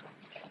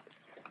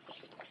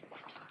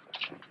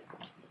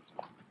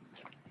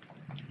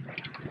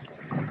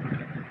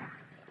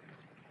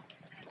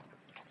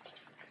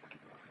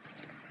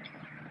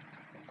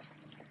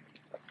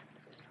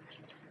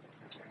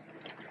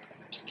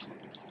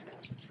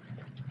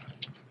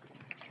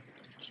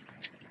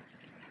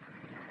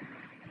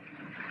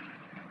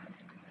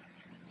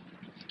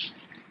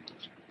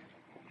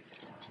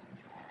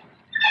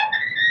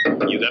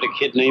 You got a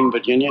kid named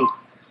Virginia?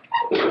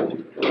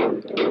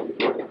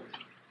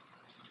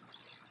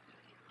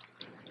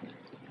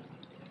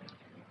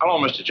 Hello,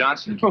 Mr.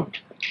 Johnson.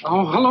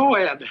 Oh, hello,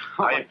 Ed.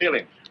 How are you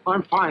feeling?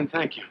 I'm fine,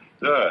 thank you.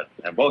 Good.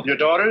 And both your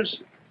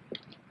daughters?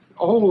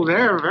 Oh,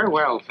 they're very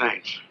well,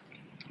 thanks.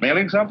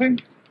 Mailing something?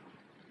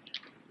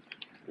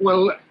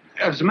 Well,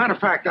 as a matter of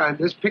fact,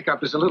 this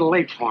pickup is a little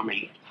late for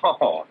me.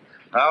 Oh,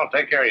 well,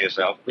 take care of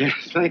yourself. Yes,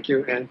 thank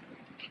you, Ed.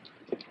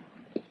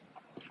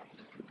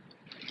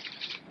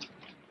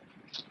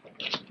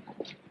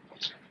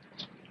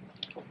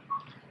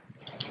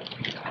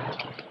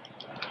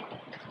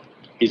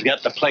 He's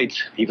got the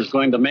plates. He was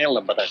going to mail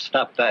them, but I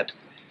stopped that.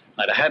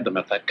 I'd have had them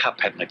if that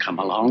cop hadn't come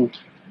along.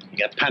 He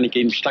got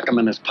panicky and stuck them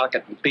in his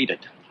pocket and beat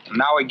it.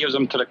 Now he gives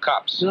them to the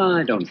cops. No,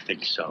 I don't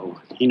think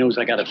so. He knows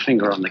I got a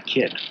finger on the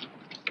kid.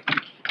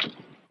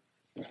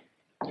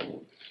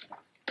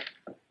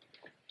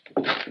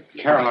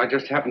 Carol, I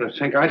just happened to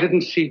think I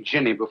didn't see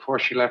Ginny before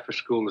she left for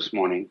school this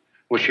morning.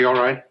 Was she all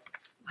right?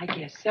 I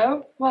guess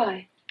so.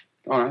 Why?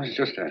 Oh, I was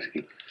just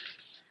asking.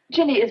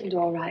 Ginny isn't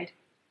all right.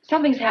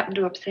 Something's happened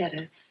to upset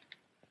her.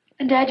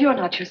 And, Dad, you're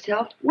not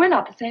yourself. We're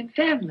not the same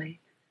family.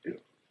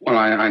 Well,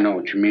 I know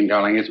what you mean,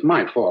 darling. It's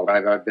my fault.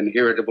 I've been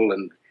irritable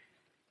and...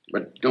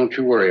 But don't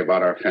you worry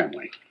about our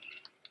family.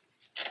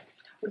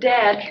 Well,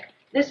 Dad,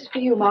 this is for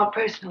you, Mark,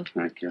 personal.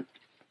 Thank you.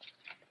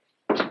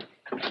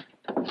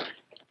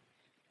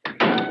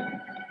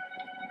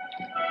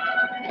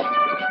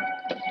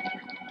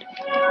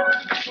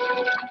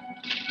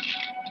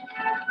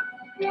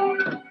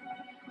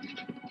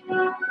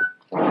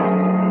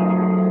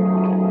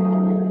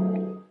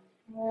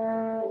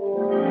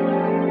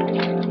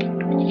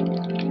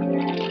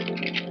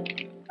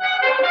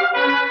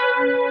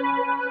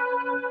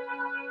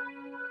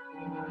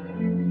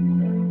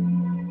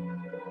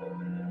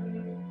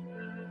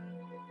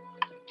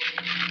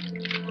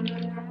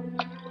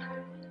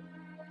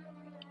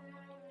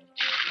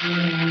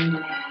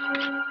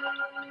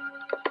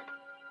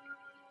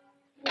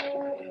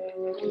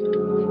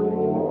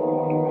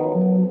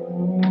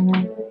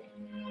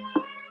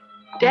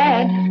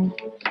 Dad.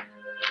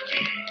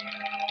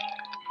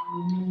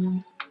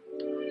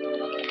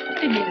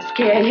 Didn't mean to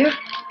scare you.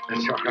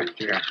 That's all right,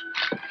 dear.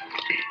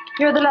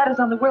 Here are the letters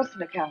on the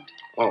Wilson account.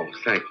 Oh,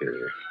 thank you,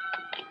 dear.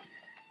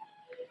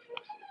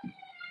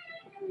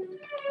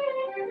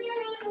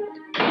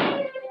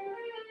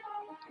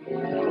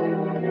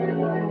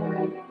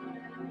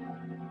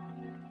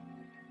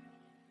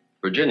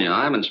 Virginia,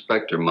 I'm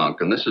Inspector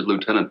Monk, and this is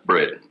Lieutenant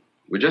Braden.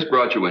 We just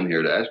brought you in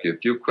here to ask you a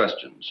few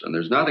questions, and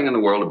there's nothing in the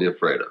world to be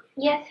afraid of.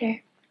 Yes, sir.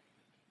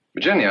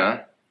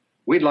 Virginia,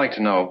 we'd like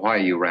to know why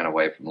you ran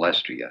away from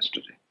Lester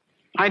yesterday.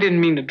 I didn't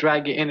mean to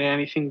drag you into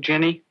anything,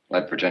 Jenny.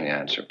 Let Virginia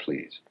answer,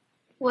 please.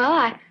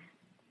 Well,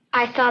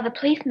 I saw the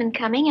policeman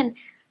coming, and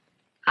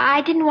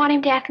I didn't want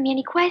him to ask me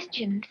any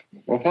questions.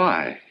 Well,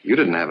 why? You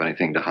didn't have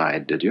anything to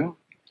hide, did you?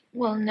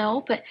 Well,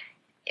 no, but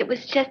it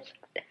was just...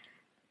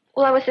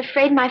 Well, I was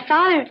afraid my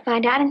father would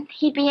find out, and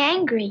he'd be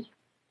angry.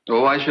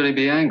 Oh, why should he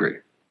be angry?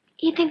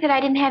 He'd think that I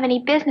didn't have any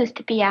business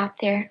to be out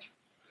there.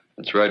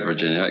 That's right,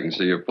 Virginia. I can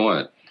see your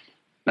point.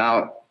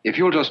 Now, if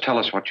you'll just tell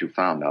us what you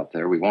found out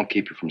there, we won't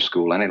keep you from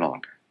school any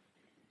longer.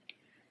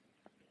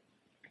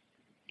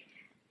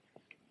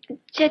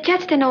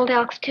 Just an old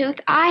elk's tooth.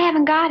 I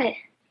haven't got it.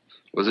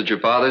 Was it your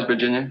father's,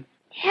 Virginia?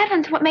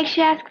 Heavens, what makes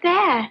you ask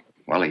that?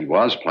 Well, he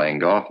was playing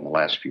golf in the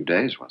last few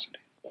days, wasn't he?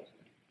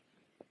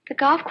 The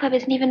golf club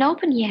isn't even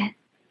open yet.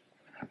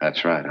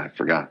 That's right. I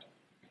forgot.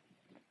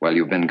 Well,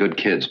 you've been good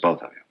kids,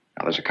 both of you.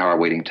 Now, there's a car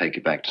waiting to take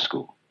you back to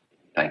school.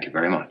 Thank you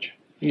very much.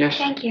 Yes.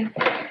 Thank you.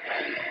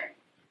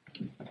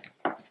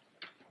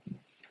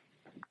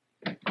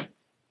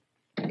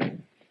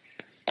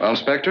 Well,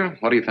 Inspector,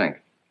 what do you think?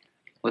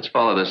 Let's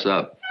follow this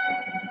up.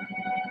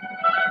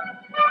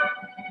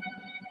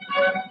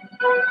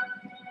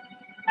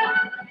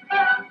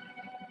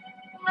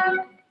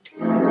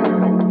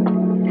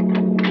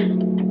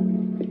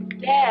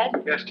 Dad,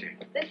 Yes, dear.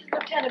 this is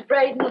Lieutenant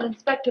Braden and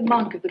Inspector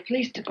Monk of the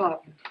police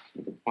department.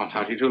 Well,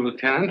 how do you do,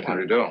 Lieutenant? How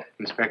do you do?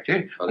 Inspector,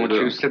 How do you won't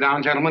do? you sit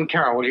down, gentlemen?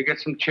 Carol, will you get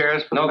some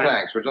chairs for No, the...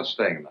 thanks. We're just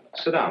staying a minute.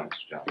 Sit down,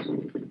 Mr.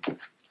 Johnson.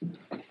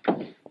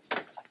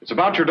 It's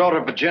about your daughter,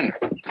 Virginia.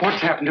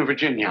 What's happened to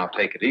Virginia? Now,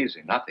 take it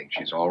easy. Nothing.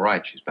 She's all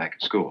right. She's back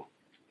at school.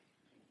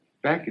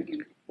 Back?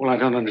 Well, I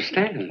don't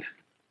understand.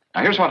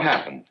 Now, here's what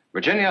happened.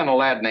 Virginia and a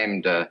lad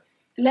named,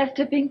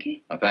 Lester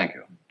Pinky? thank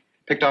you,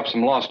 picked up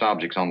some lost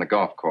objects on the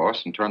golf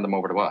course and turned them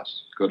over to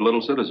us. Good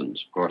little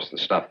citizens. Of course, the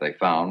stuff they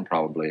found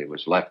probably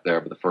was left there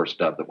by the first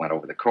dub that went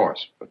over the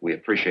course, but we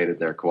appreciated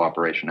their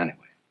cooperation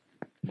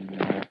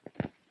anyway.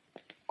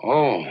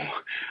 Oh,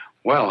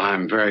 well,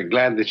 I'm very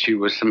glad that she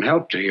was some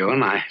help to you,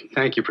 and I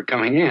thank you for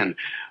coming in.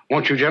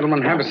 Won't you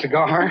gentlemen have a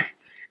cigar?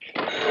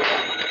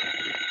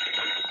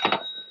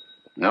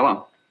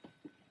 Hello.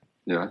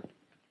 Yeah.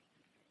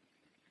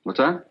 What's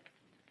that?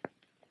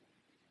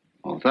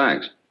 Oh,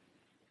 thanks.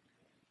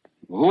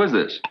 Well, who is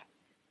this?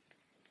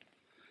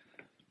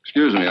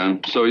 Excuse me,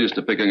 I'm so used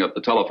to picking up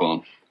the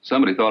telephone.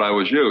 Somebody thought I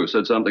was you,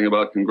 said something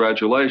about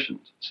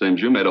congratulations.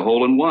 Seems you made a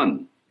hole in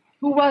one.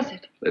 Who was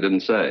it? They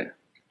didn't say.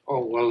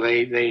 Oh, well,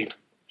 they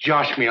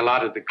joshed me a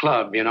lot at the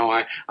club. You know,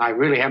 I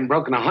really haven't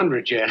broken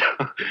 100 yet.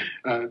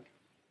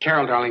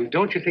 Carol, darling,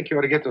 don't you think you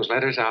ought to get those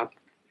letters out?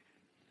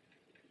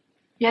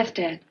 Yes,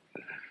 Dad.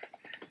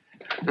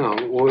 No.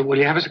 Will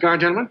you have a cigar,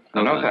 gentlemen?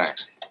 No,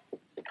 thanks.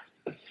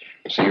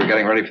 So you're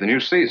getting ready for the new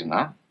season,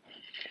 huh?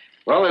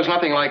 Well, there's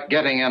nothing like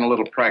getting in a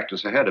little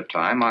practice ahead of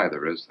time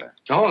either, is there?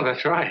 Oh,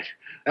 that's right.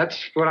 That's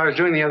what I was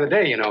doing the other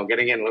day, you know,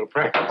 getting in a little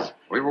practice.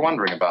 We were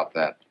wondering about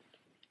that.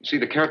 You see,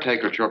 the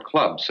caretaker at your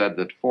club said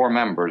that 4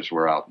 members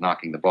were out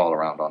knocking the ball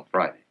around on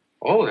Friday.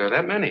 Oh, there are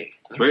that many.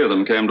 3 of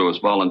them came to us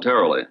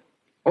voluntarily.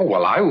 Oh,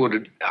 well,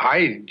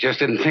 I just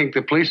didn't think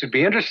the police would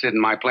be interested in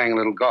my playing a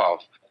little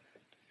golf.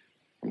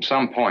 From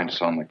some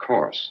points on the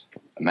course,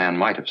 a man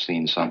might have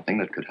seen something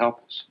that could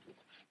help us.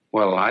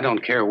 Well, I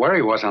don't care where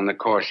he was on the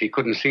course. He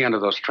couldn't see under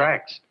those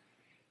tracks.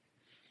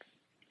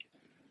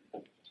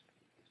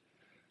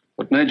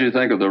 What made you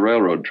think of the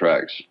railroad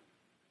tracks?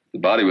 The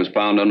body was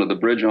found under the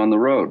bridge on the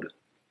road.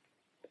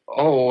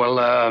 Oh, well,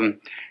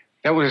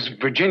 that was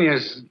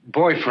Virginia's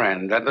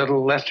boyfriend, that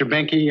little Lester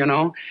Benke, you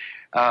know.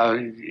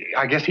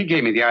 I guess he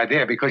gave me the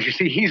idea because, you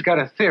see, he's got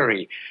a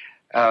theory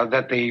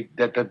that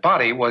the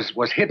body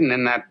was hidden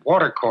in that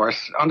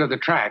watercourse under the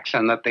tracks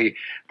and that the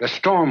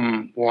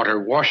storm water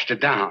washed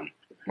it down.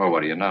 Well,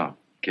 what do you know?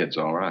 Kid's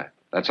all right.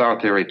 That's our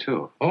theory,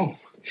 too. Oh.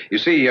 You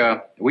see,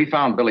 we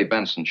found Billy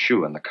Benson's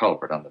shoe in the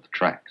culvert under the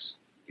tracks.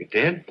 You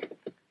did?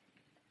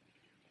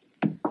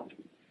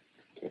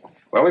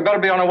 Well, we better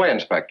be on our way,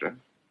 Inspector.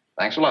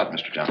 Thanks a lot,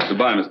 Mr. Johnson.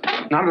 Goodbye,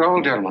 Mr. Not at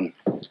all, gentlemen.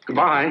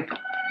 Goodbye.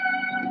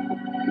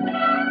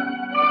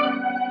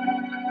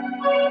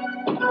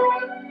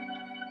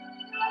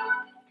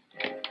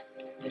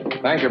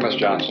 Thank you, Miss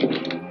Johnson.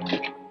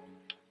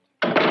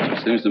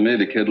 Seems to me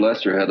the kid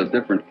Lester had a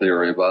different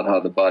theory about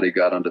how the body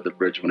got under the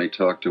bridge when he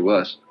talked to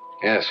us.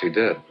 Yes, he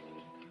did.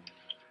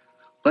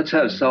 Let's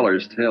have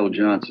Sellers tail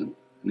Johnson,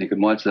 and he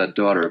can watch that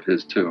daughter of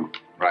his, too.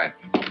 Right.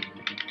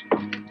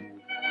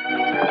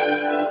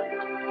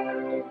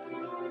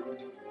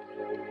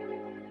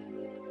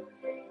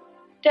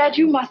 Dad,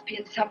 you must be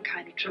in some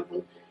kind of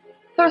trouble.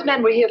 Those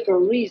men were here for a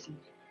reason.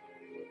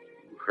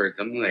 You heard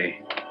them. They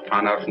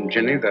found out from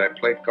Ginny that I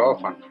played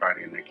golf on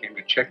Friday, and they came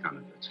to check on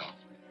it, that's all.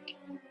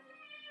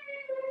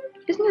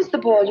 Isn't this the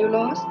ball you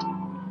lost?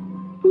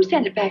 Who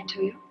sent it back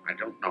to you? I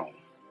don't know.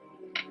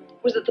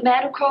 Was it the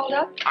man who called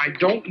up? I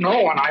don't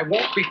know, and I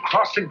won't be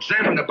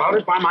cross-examined about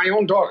it by my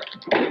own daughter.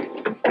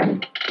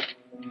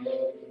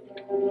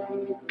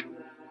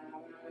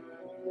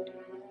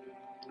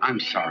 I'm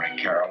sorry,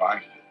 Carol.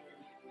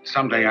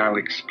 Someday I'll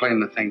explain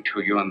the thing to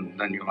you, and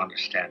then you'll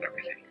understand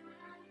everything.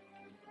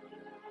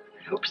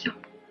 I hope so.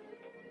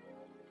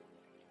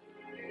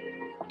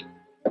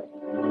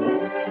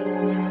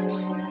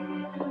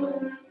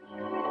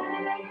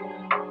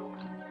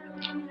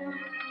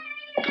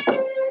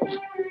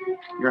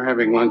 You're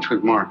having lunch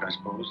with Mark, I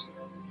suppose?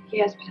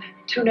 Yes, but I'm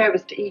too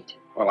nervous to eat.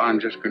 Well,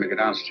 I'm just going to go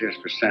downstairs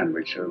for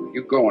sandwich, so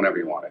you go whenever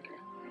you want to, dear.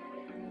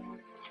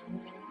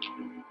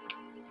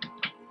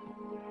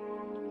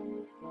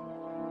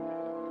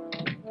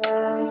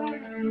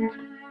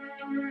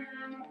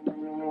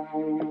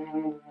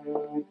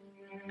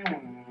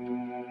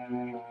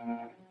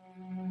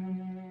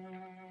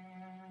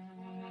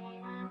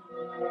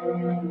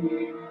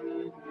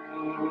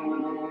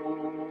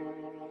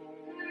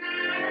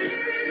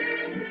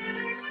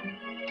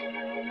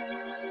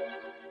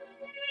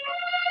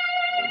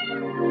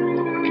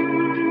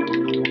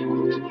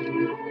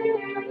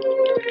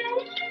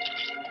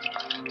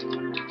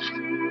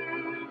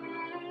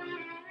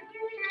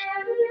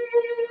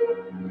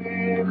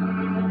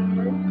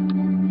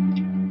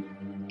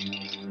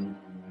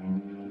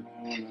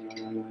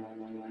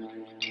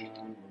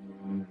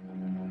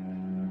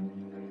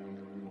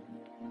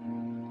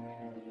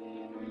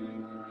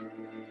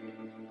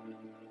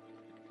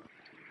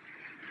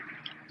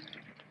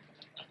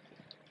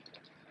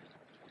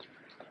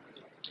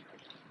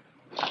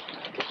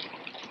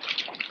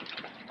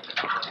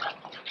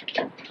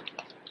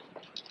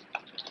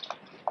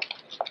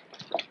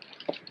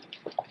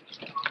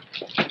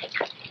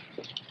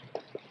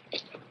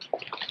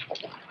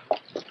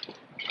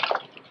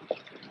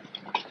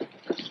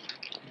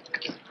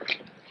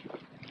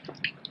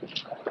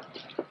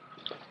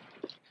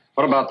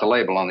 What about the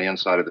label on the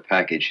inside of the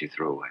package she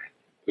threw away?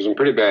 It was in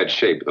pretty bad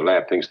shape, but the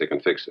lab thinks they can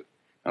fix it.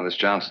 Now, this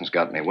Johnson's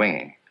got me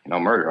winging. You know,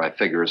 murder, I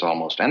figure, is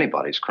almost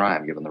anybody's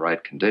crime, given the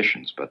right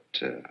conditions, but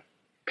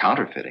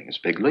counterfeiting is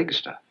big league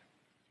stuff.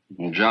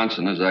 Well,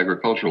 Johnson has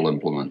agricultural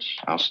implements.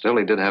 Well, still,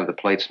 he did have the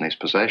plates in his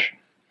possession.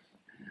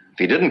 If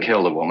he didn't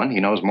kill the woman,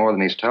 he knows more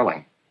than he's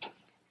telling.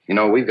 You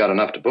know, we've got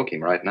enough to book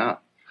him right now.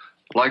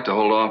 I'd like to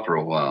hold off for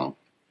a while.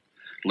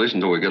 At least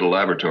until we get a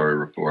laboratory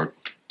report.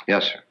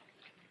 Yes, sir.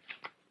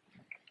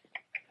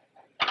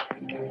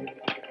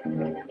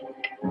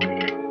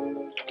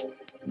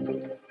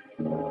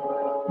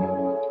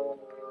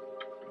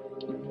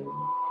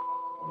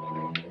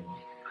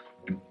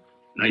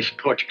 Nice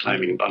porch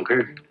climbing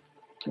bunker.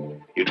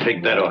 You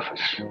take that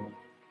office.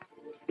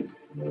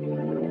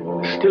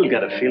 Still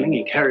got a feeling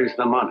he carries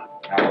them on him.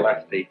 Now,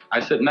 Lefty, I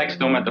sit next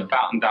to him at the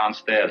fountain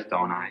downstairs,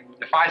 don't I?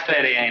 If I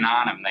say they ain't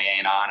on him, they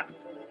ain't on him.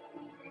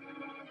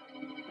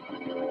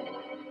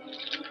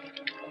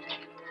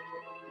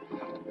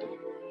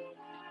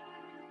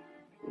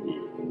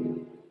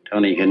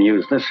 Tony can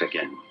use this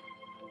again.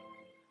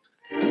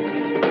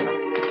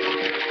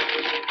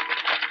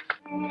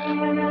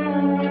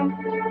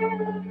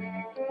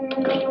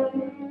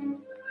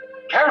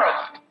 Carol!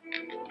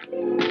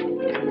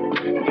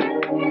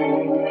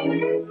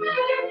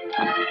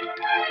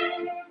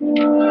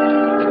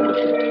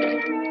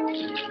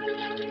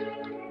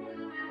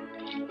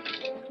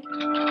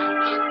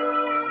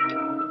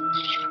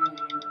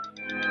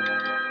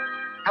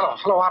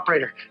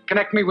 operator.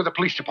 Connect me with the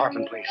police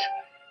department, please.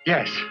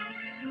 Yes.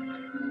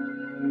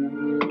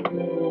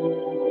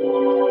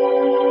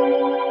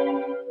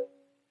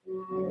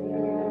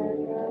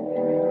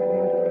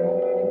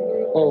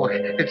 Oh,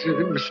 it's a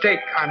mistake.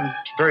 I'm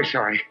very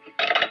sorry.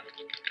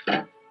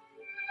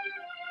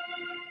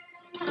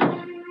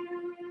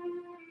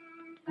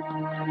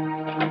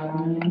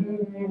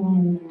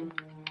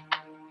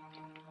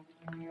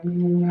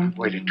 I've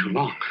waited too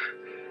long.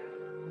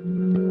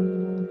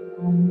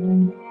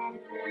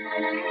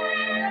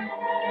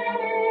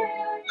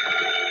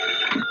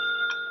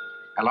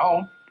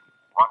 Hello?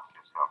 Watch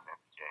yourself,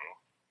 FJ,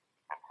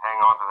 and hang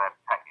on to that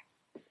package.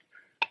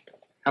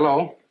 Hello?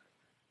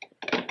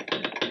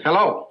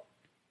 Hello?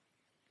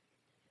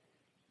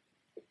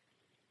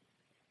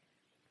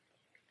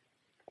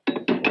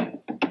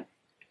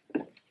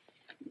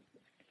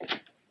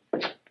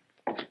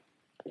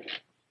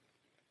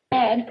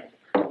 Dad,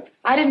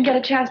 I didn't get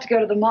a chance to go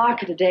to the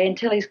market today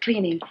until he's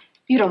cleaning.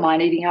 You don't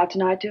mind eating out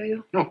tonight, do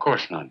you? No, of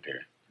course not,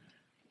 dear.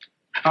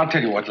 I'll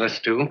tell you what let's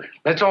do.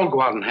 Let's all go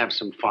out and have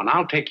some fun.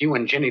 I'll take you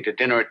and Ginny to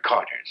dinner at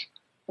Carter's.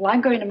 Well, I'm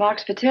going to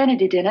Mark's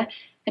fraternity dinner,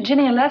 and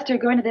Ginny and Lester are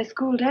going to their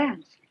school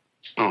dance.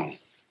 Oh,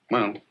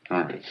 well,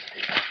 all right.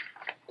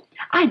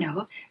 I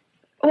know.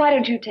 Why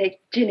don't you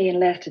take Ginny and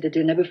Lester to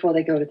dinner before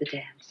they go to the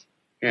dance?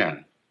 Yeah,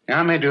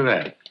 I may do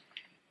that.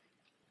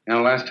 You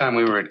know, last time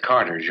we were at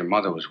Carter's, your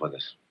mother was with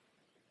us.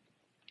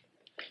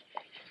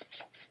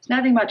 There's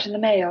nothing much in the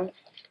mail.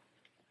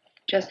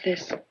 Just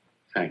this.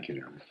 Thank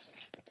you, darling.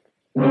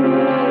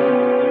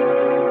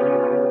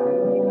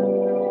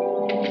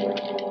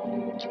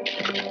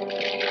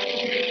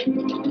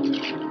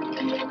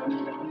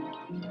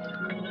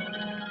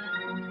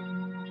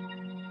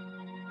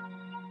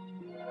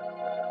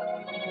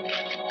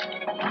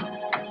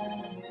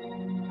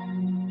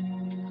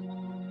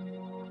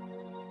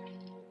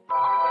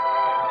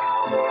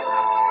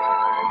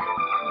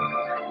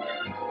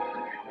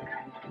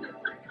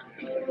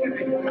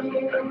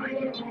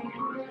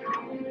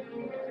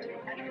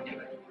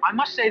 I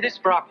must say this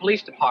for our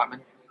police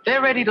department.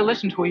 They're ready to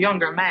listen to a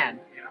younger man.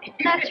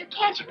 Lester,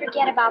 can't you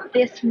forget about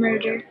this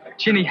murder?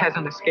 Ginny has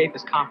an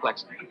escapist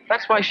complex.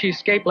 That's why she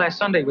escaped last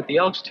Sunday with the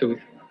elk's tooth.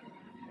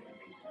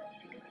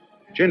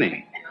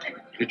 Ginny,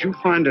 did you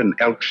find an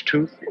elk's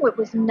tooth? Oh, it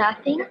was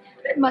nothing.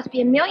 There must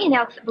be a million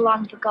elks that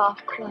belong to the golf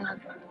club.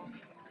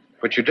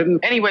 But you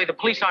didn't... Anyway, the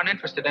police aren't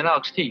interested in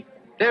elk's teeth.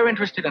 They're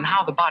interested in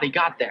how the body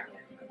got there.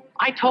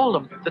 I told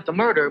them that the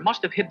murderer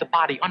must have hid the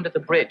body under the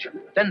bridge.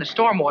 Then the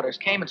storm waters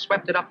came and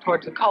swept it up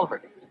towards the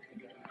culvert.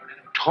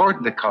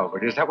 Toward the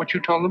culvert? Is that what you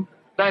told them?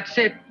 That's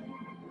it.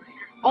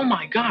 Oh,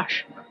 my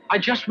gosh. I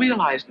just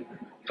realized.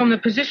 From the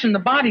position the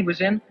body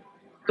was in,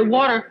 the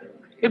water,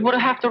 it would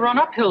have to run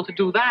uphill to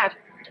do that.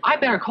 I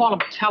better call him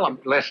and tell him.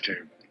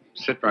 Lester,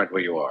 sit right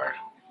where you are.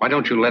 Why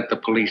don't you let the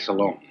police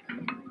alone?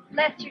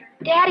 Lester,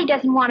 Daddy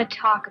doesn't want to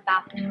talk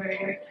about the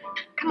murder.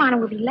 Come on, or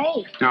we'll be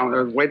late.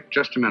 Now, wait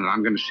just a minute.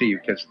 I'm going to see you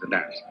kids at the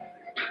dance.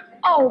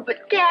 Oh,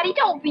 but Daddy,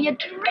 don't be a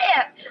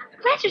trip.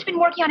 Lester's been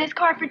working on his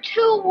car for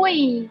 2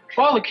 weeks.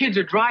 All the kids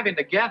are driving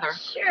together.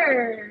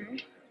 Sure.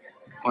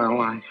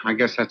 Well, I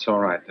guess that's all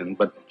right then.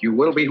 But you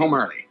will be home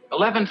early.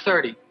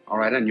 11:30. All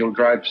right, and you'll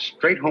drive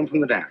straight home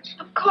from the dance.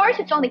 Of course,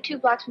 it's only 2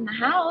 blocks from the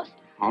house.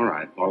 All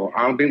right. Well,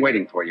 I'll be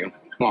waiting for you.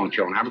 Come on,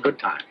 children. Have a good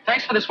time.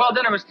 Thanks for the swell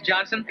dinner, Mr.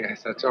 Johnson.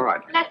 Yes, that's all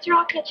right. Lester,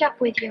 I'll catch up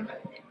with you.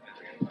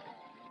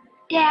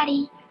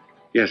 Daddy.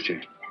 Yes,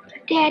 dear.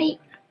 Daddy,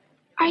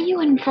 are you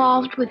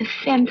involved with a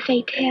femme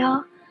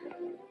fatale?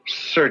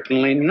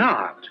 Certainly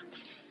not.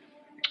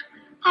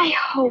 I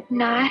hope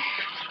not.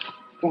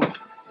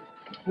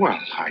 Well,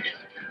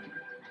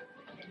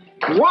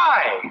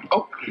 Why?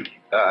 Oh,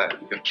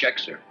 your check,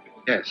 sir.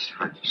 Yes,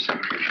 I'm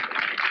sorry.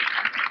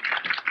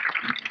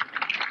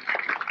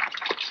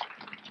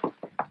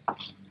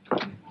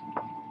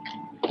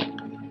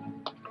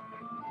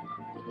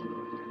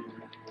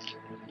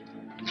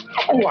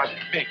 Oh, I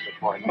beg your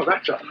pardon. Oh,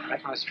 that's all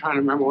right. I was trying to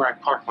remember where I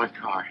parked my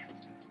car.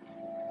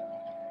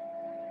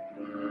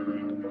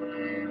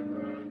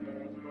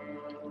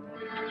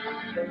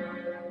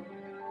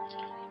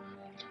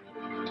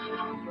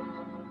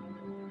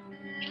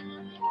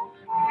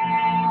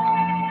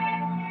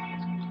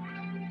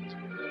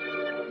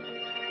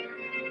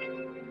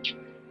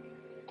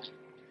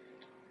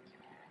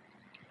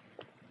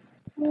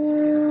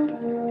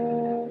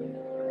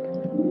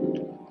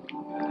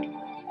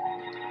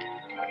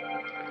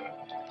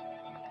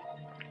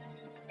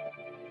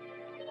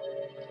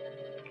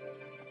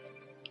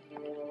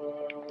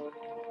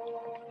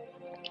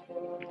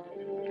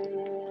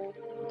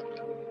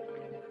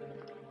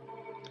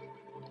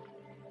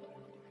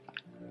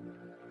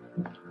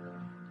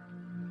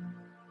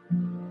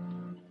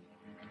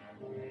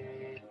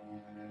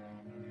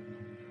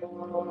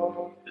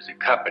 There's a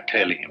copper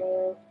tailing him.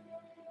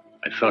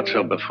 I thought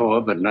so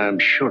before, but now I'm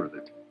sure of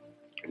it.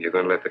 And you're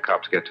going to let the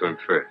cops get to him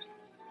first?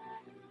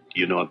 Do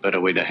you know a better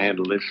way to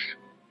handle this?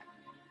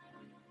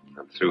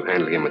 I'm through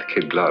handling him with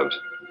kid gloves.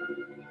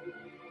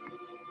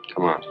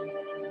 Come on.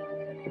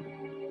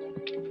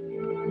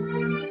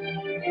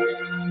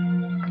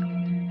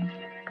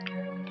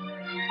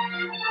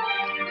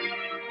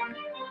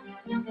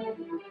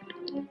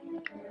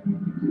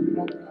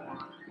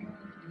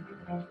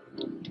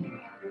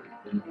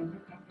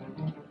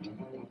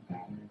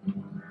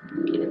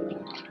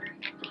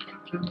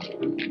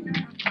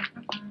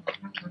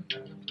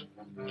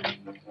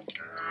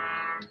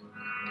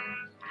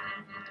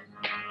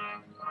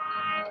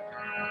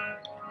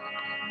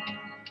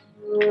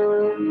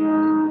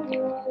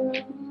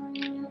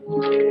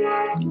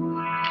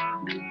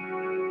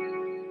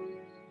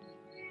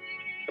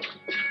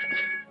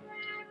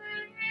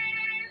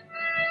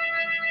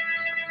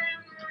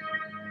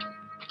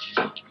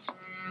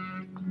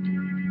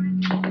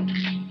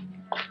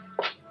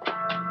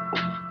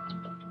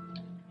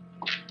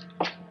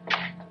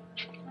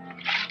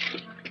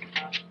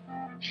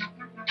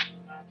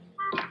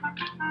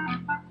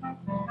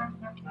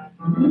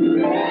 If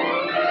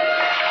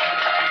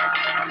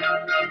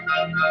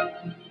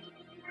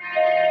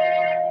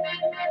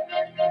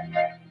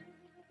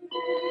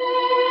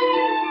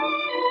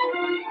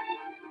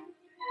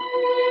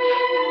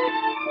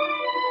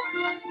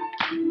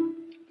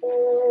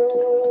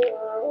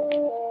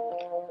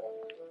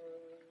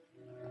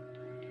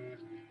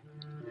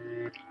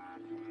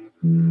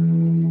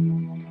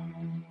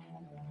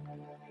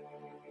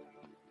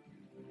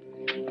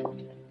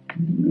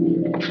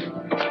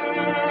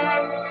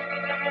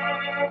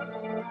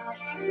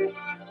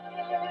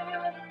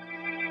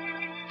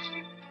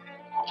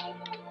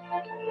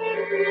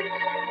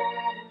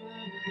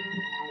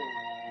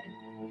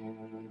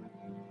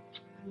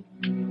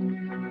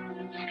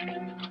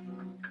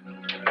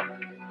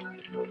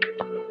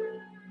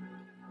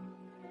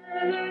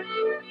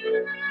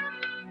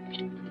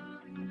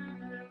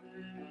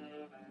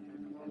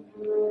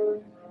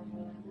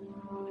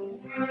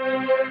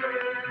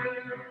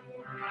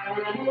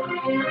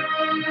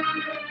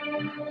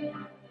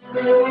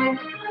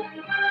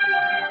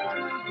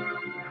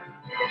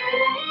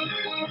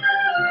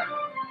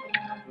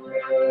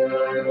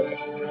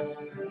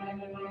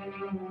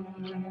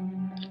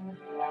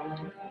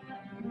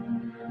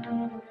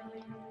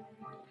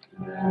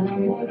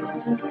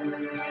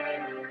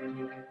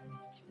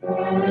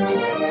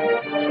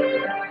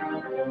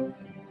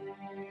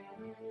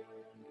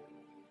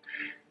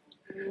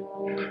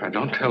I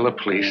don't tell the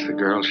police, the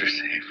girls are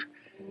safe.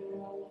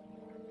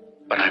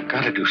 But I've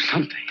got to do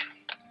something.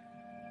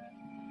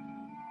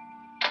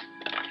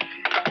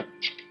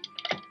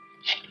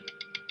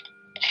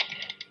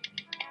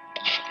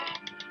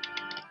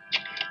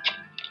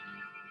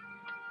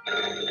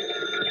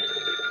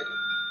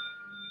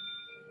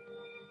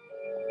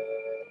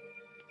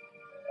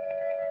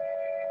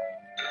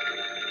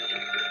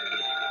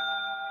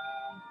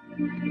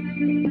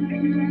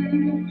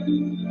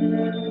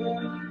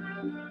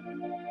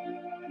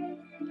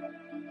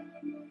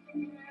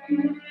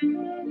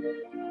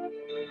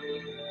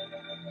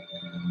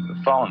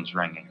 The phone's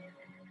ringing.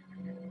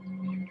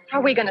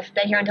 Are we going to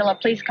stay here until a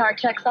police car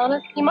checks on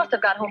us? He must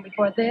have got home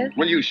before this.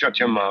 Will you shut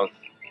your mouth?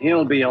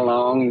 He'll be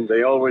along.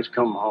 They always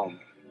come home.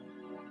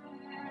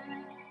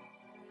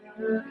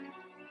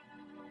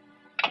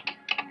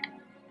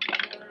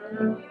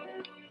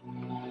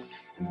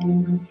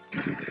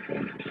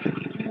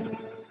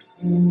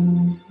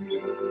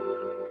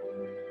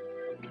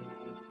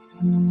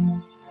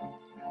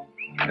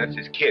 That's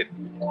his kid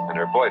and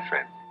her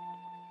boyfriend.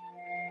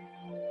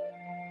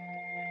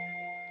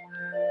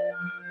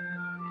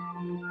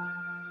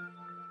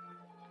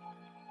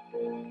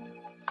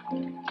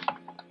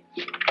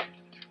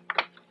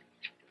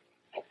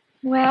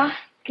 Well,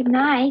 good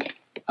night.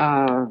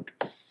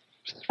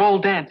 Swell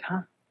dance,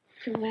 huh?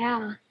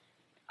 Swell.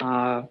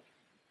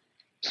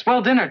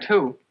 Swell dinner,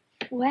 too.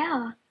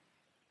 Well.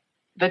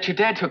 That your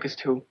dad took us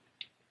to.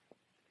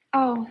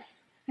 Oh,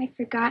 I'd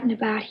forgotten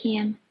about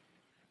him.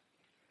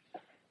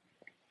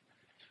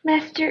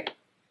 Lester,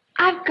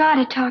 I've got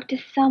to talk to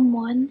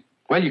someone.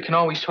 Well, you can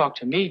always talk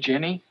to me,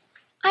 Jenny.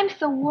 I'm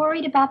so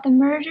worried about the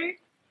murder.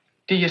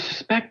 Do you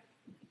suspect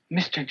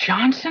Mr.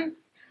 Johnson?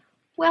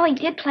 Well, he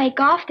did play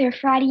golf there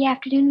Friday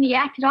afternoon, and he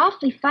acted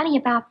awfully funny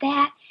about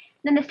that.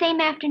 And then the same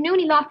afternoon,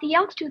 he lost the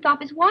elk's tooth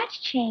off his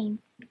watch chain.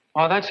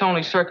 Oh, that's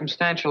only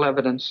circumstantial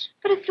evidence.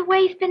 But it's the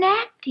way he's been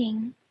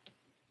acting.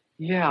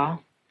 Yeah.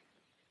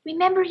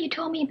 Remember you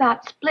told me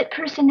about split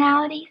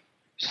personalities?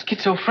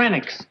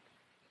 Schizophrenics.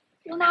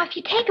 Well, now, if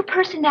you take a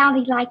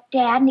personality like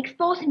Dad and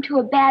expose him to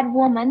a bad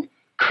woman...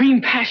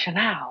 Cream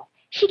passional.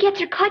 She gets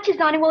her clutches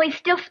on him while he's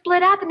still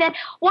split up, and then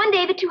one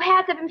day the two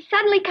halves of him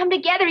suddenly come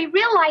together. He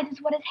realizes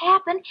what has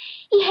happened.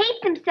 He hates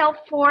himself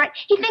for it.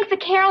 He thinks of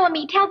Carol and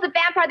me. He tells the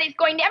vampire that he's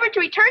going never to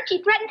return.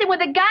 She threatens him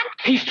with a gun.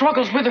 He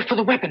struggles with her for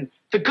the weapon.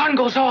 The gun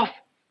goes off.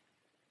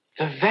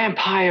 The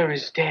vampire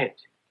is dead.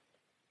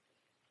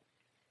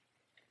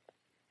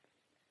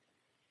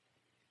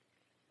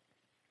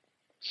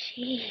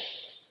 Gee.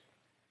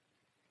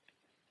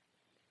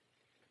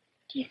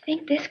 Do you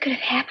think this could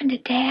have happened to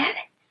Dad?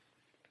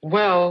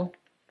 Well,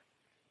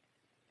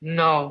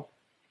 no.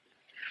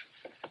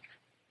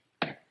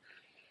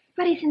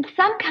 But he's in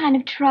some kind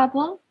of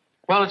trouble.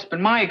 Well, it's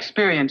been my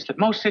experience that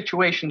most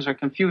situations are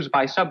confused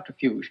by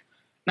subterfuge.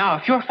 Now,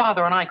 if your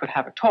father and I could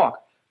have a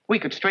talk, we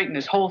could straighten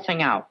this whole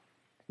thing out.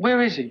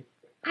 Where is he?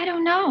 I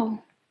don't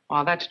know.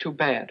 Oh, that's too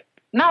bad.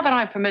 Now that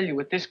I'm familiar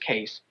with this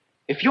case,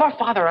 if your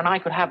father and I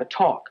could have a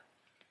talk,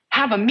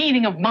 have a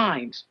meeting of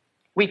minds,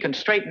 we can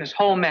straighten this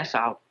whole mess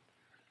out.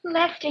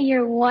 Lester,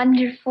 you're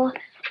wonderful.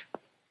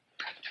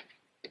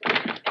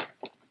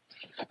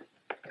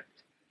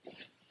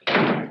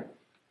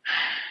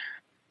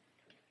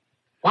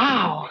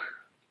 Wow.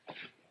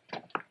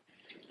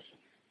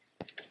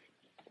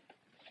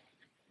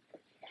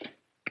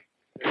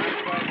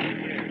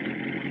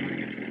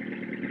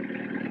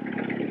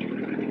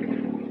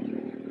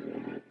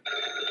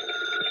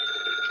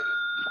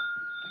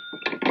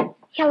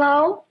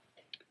 Hello?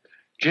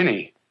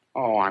 Ginny.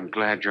 Oh, I'm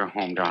glad you're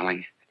home,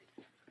 darling.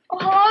 Oh,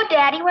 hello,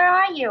 Daddy. Where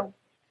are you?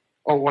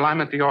 Oh, well,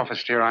 I'm at the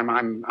office, dear.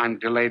 I'm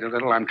delayed a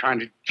little. I'm trying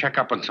to check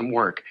up on some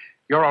work.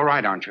 You're all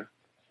right, aren't you?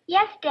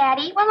 Yes,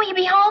 Daddy. When will you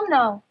be home,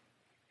 though?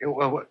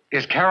 Well,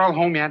 is Carol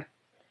home yet?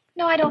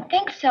 No, I don't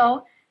think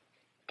so.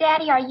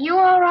 Daddy, are you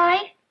all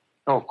right?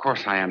 Oh, of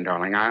course I am,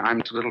 darling.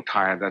 I'm a little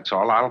tired, that's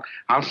all.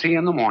 I'll see you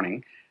in the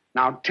morning.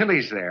 Now,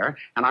 Tilly's there,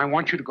 and I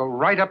want you to go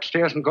right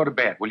upstairs and go to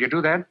bed. Will you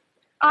do that?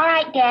 All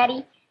right,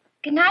 Daddy.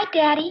 Good night,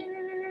 Daddy.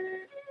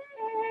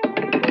 I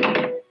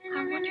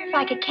wonder if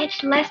I could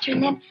catch Lester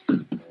and then...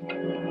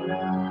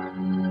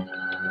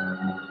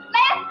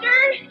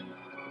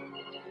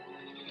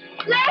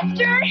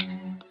 Lester!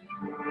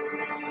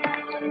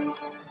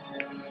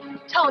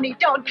 Tony,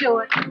 don't do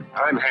it.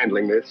 I'm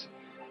handling this.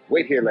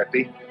 Wait here,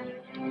 Lefty.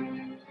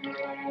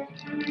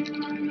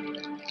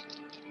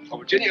 Oh,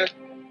 Virginia.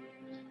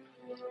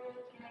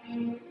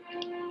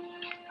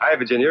 Hi,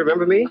 Virginia.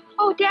 Remember me?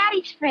 Oh,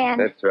 Daddy's friend.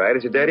 That's right.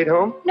 Is your daddy at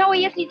home? No,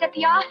 he isn't. He's at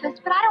the office.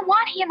 But I don't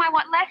want him. I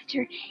want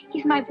Lester.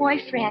 He's my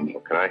boyfriend.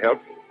 Can I help?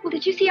 Well,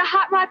 did you see a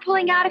hot rod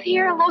pulling out of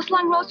here? A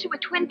low-slung roaster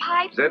with twin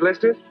pipes? Is that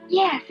Lester?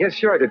 Yes. Yes,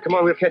 sure I did. Come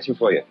on, we'll catch him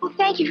for you. Well,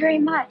 thank you very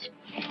much.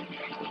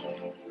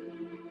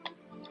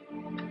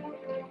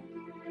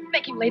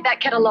 Make him leave that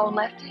kid alone,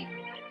 Lefty.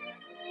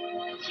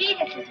 Gee,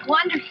 this is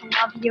wonderful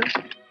of you.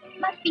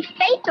 Must be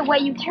fate the way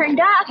you turned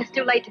up. It's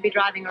too late to be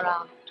driving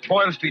around.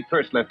 Boyle Street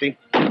first, Lefty.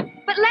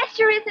 But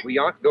Lester isn't... We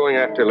aren't going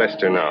after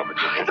Lester now,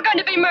 Virginia. It's going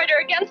to be murder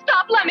again.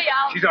 Stop, let me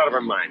out. She's out of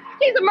her mind.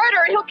 He's a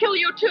murderer. He'll kill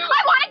you, too.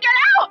 I want to get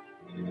out!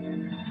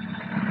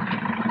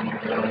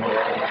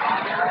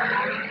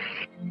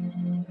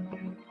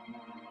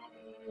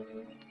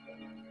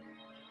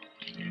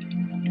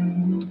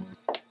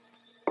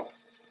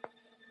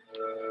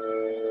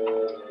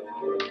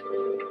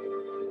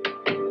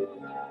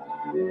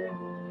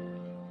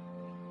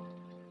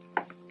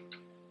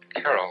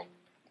 Carol,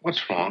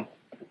 what's wrong?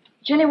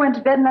 Jenny went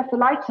to bed and left the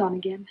lights on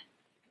again.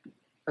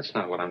 That's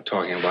not what I'm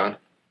talking about.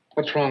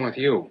 What's wrong with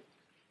you?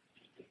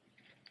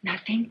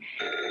 Nothing.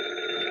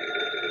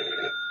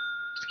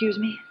 Excuse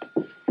me.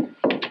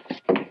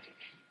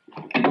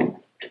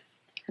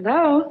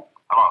 Hello?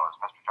 Hello, is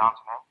Mr.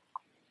 Johnson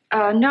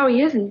in? No,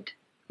 he isn't.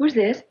 Who's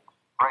this?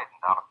 Braden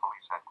down at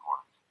police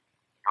headquarters.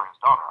 You're his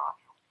daughter, aren't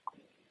you?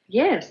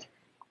 Yes.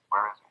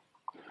 Where is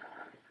he?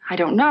 I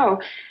don't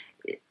know.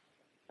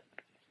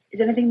 Is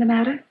anything the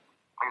matter?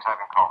 Please have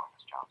him call me,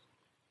 Miss Johnson.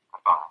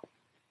 Goodbye.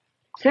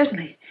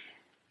 Certainly.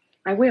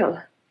 I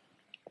will.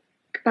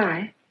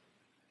 Goodbye.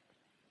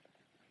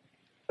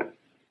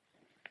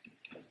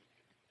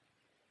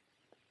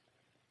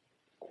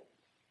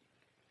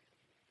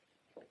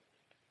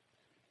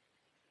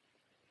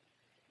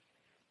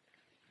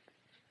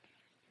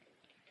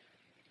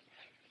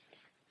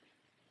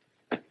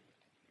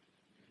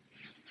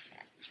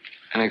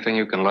 Anything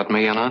you can let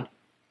me in on?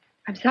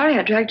 I'm sorry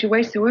I dragged you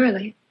away so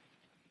early.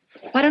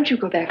 Why don't you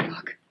go back,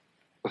 Mark?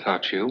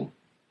 Without you?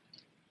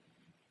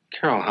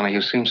 Carol, honey,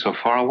 you seem so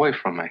far away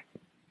from me.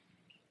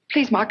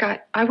 Please, Mark,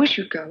 I wish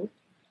you'd go.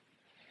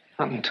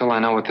 Not until I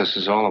know what this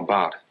is all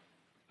about.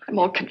 I'm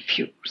all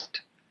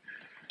confused.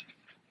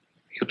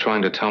 You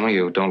trying to tell me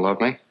you don't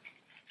love me?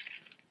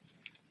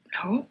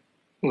 No.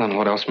 Well, then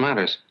what else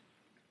matters?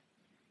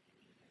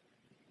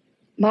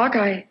 Mark,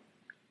 I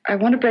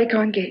want to break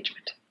our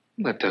engagement.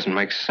 That doesn't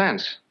make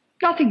sense.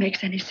 Nothing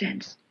makes any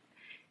sense.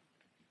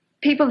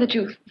 People that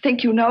you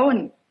think you know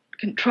and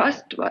can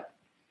trust, but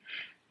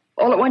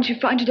all at once you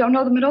find you don't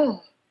know them at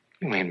all.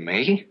 You mean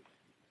me?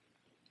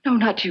 No,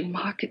 not you,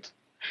 Mark. It's...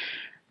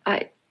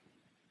 I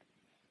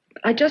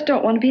just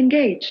don't want to be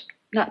engaged.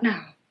 Not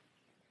now.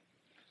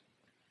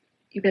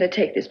 You better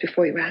take this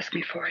before you ask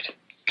me for it.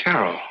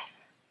 Carol.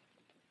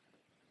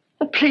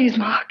 Oh, please,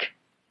 Mark.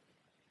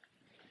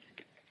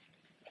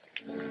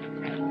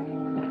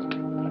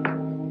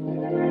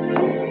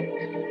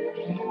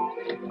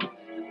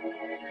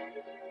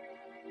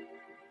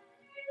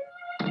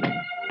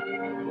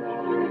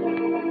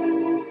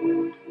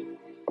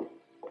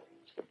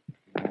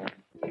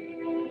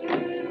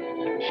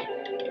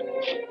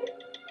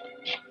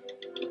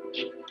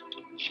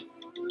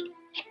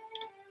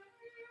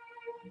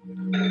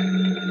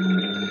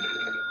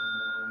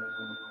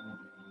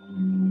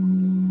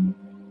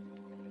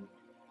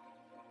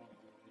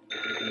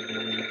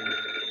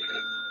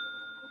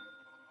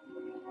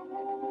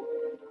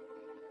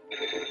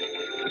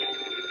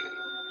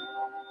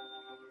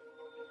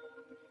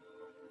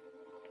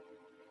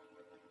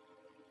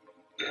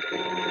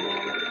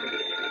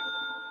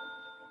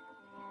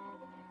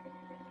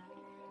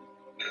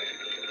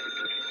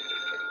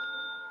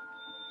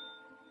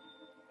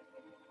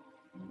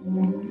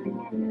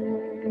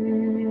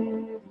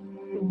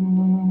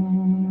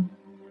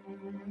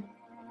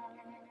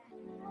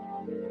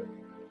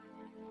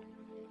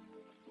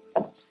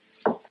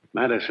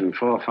 Madison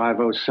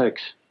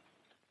 4506.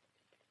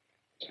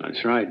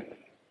 That's right.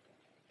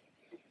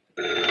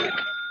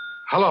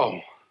 Hello.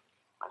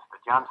 Mr.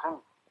 Johnson?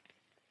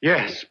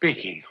 Yes,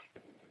 speaking.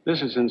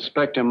 This is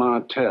Inspector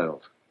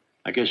Martell.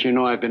 I guess you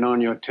know I've been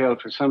on your tail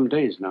for some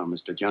days now,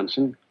 Mr.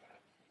 Johnson.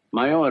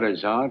 My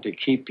orders are to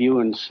keep you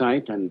in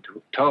sight and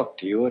to talk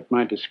to you at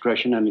my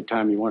discretion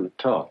anytime you want to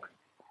talk.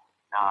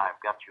 Now I've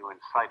got you in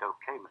sight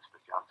okay, Mr.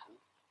 Johnson.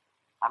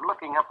 I'm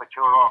looking up at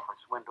your office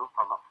window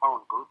from a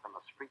phone booth on the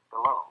street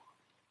below.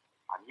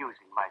 I'm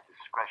using my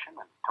discretion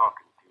and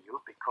talking to you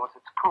because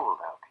it's cold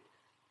out here.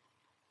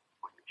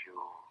 Wouldn't you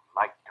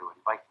like to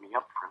invite me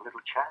up for a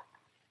little chat?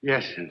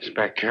 Yes,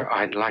 Inspector,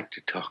 I'd like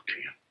to talk to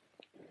you.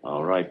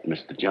 All right,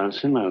 Mr.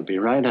 Johnson, I'll be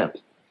right up.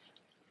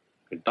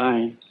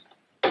 Goodbye.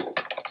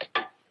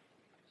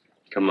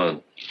 Come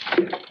on.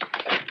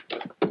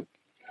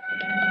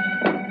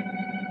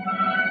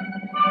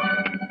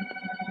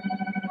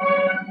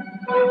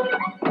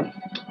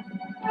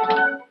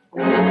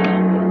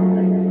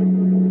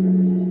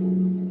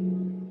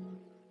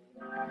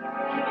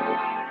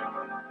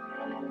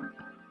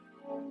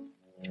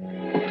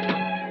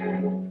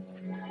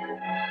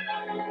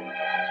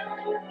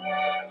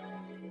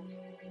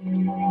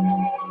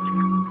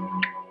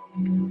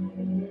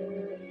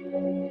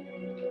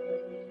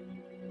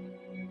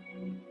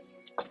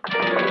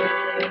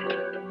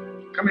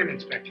 Come in,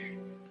 Inspector.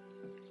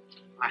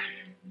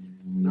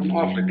 I'm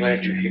awfully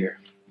glad you're here.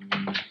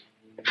 I'm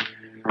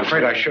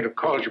afraid I should have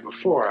called you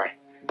before. I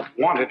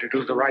wanted to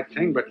do the right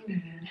thing, but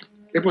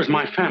it was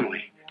my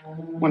family.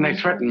 When they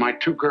threatened my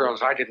two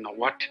girls, I didn't know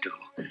what to do.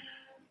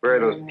 Where are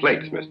those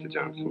plates, Mr.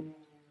 Johnson?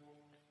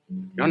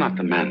 You're not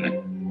the man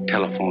that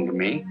telephoned to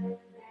me.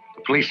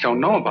 The police don't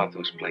know about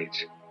those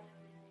plates.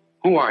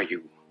 Who are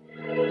you?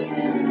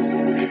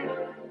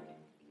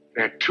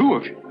 There are two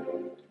of you.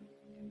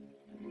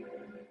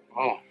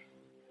 Oh.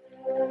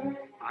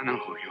 I know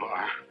who you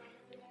are.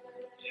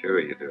 Sure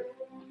you do.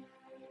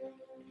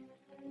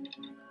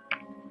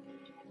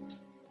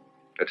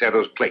 Let's have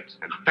those plates,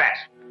 and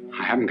fast.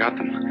 I haven't got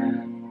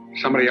them.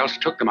 Somebody else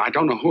took them. I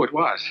don't know who it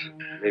was.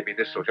 Maybe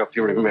this will help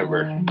you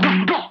remember.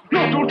 No,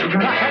 don't do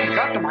that. I haven't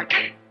got them. I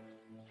can't.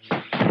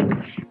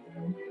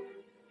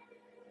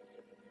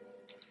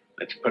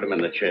 Let's put him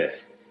in the chair.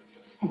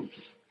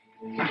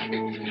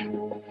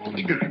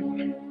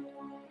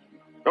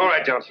 All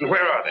right, Johnson,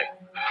 where are they?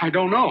 I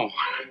don't know.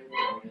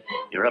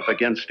 You're up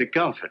against a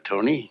golfer,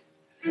 Tony.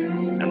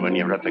 And when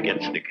you're up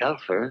against a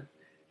golfer,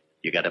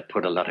 you got to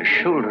put a lot of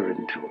shoulder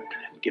into it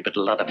and give it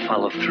a lot of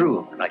follow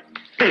through, like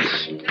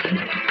this.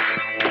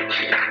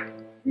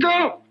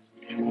 Go!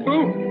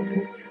 Oh.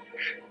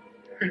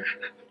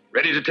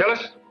 Ready to tell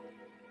us?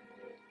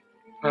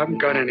 I haven't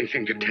got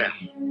anything to tell.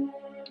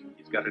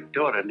 He's got a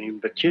daughter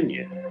named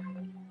Virginia.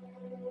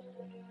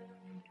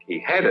 He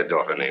had a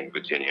daughter named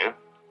Virginia.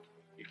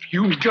 If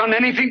you've done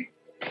anything...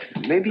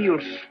 Maybe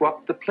you'll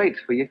swap the plates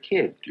for your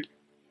kid.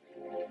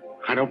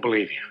 I don't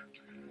believe you.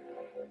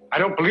 I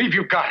don't believe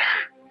you got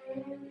her.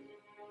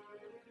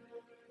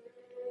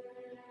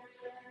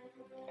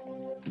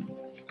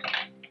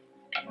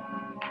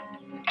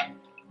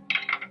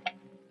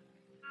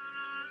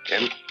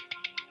 Ten,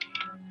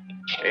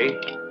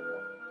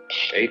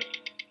 8,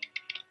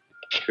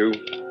 2,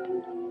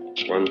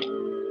 1,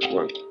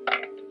 1.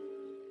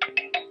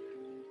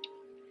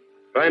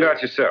 Find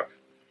out yourself.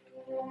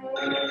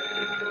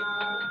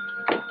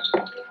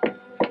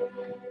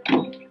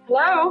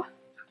 Hello?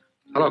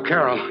 Hello,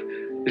 Carol.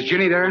 Is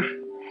Ginny there?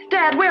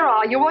 Dad, where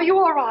are you? Are you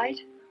all right?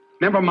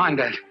 Never mind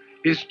that.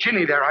 Is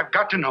Ginny there? I've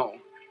got to know.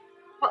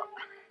 Well,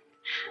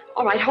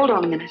 all right, hold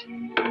on a minute.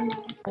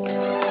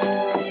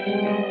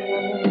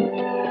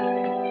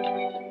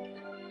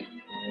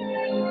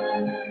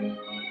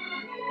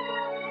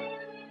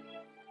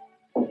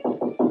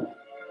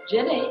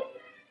 Ginny?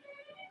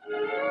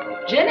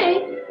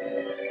 Ginny?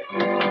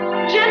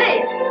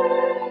 Ginny!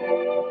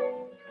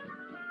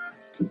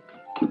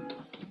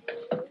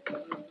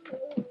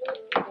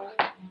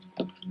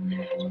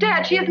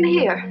 Dad, she isn't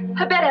here.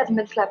 Her bed hasn't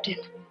been slept in.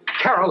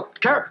 Carol!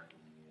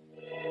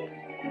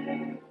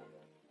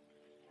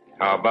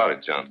 How about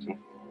it, Johnson?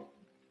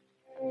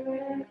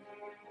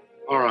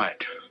 All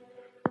right.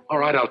 All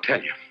right, I'll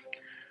tell you.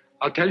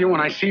 I'll tell you when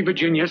I see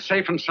Virginia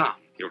safe and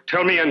sound. You'll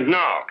tell me and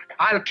now.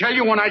 I'll tell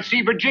you when I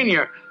see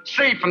Virginia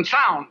safe and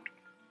sound.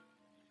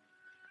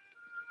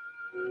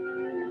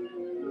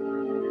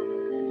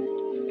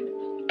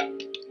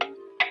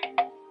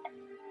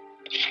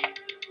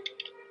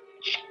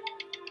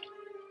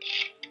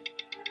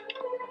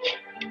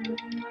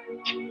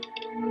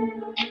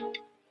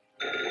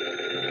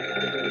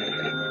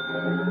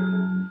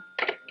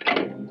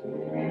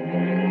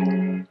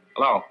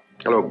 Hello.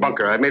 Hello,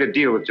 Bunker. I made a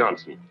deal with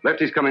Johnson.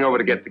 Lefty's coming over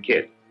to get the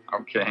kid.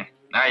 Okay.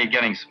 Now you're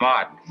getting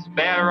smart.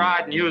 Spare the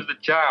rod and use the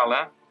child,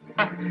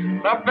 huh?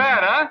 Not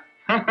bad,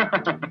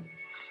 huh?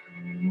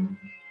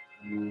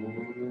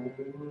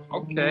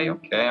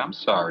 Okay. I'm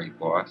sorry,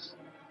 boss.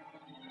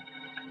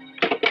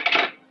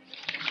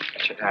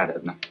 Should have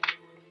it, no?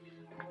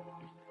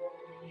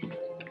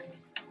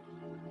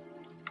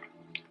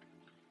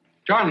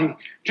 Johnny,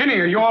 Ginny,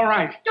 are you all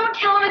right? Don't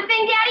tell him a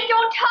thing, Daddy.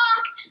 Don't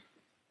talk.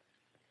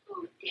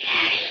 Oh,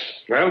 Daddy.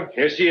 Well,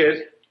 here she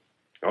is.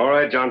 All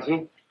right,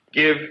 Johnson.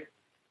 Give.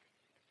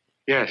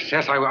 Yes,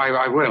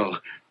 I will.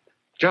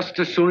 Just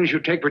as soon as you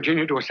take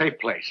Virginia to a safe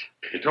place.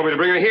 You told me to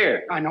bring her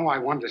here. I know I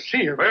wanted to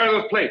see her. Where are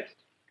those plates?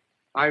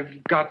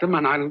 I've got them,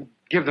 and I'll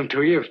give them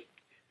to you.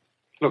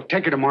 Look,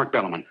 take her to Mark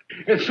Bellarmine.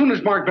 As soon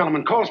as Mark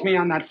Bellarmine calls me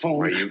on that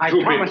phone, I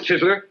promise... Big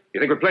chiseler? You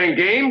think we're playing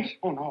games?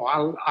 Oh, no,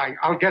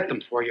 I'll get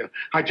them for you.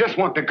 I just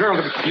want the girl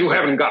to be... You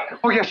haven't got them.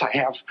 Oh, yes, I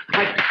have.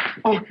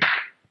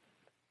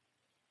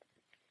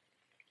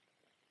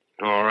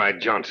 All right,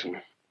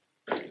 Johnson.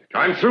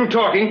 I'm through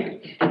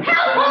talking. Help,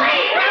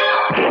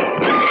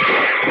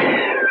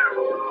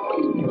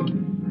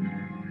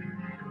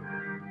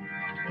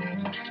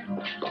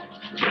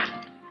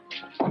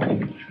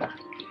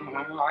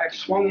 I've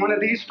swung one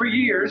of these for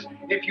years.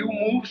 If you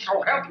move,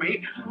 so help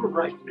me. All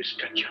right,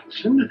 Mr.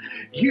 Johnson.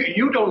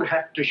 You don't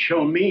have to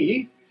show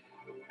me.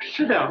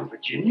 Sit down,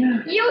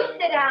 Virginia. You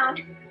sit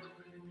down.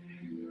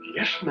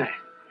 Yes, ma'am.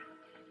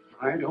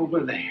 Right over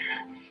there.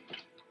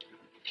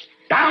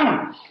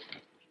 Down!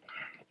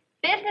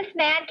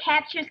 Businessman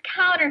captures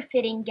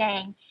counterfeiting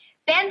gang.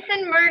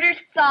 Benson murder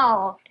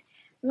solved.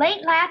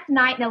 Late last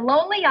night in a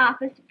lonely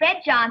office,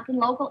 Fred Johnson,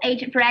 local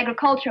agent for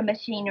agricultural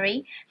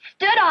machinery,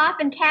 stood off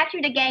and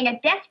captured a gang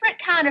of desperate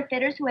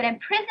counterfeiters who had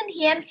imprisoned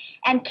him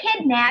and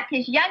kidnapped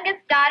his youngest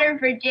daughter,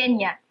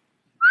 Virginia.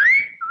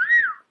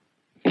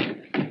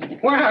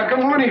 Well, good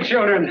morning,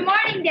 children. Good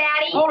morning,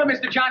 Daddy. Hold it,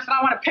 Mr. Johnson.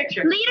 I want a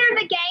picture. Leader of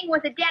the gang was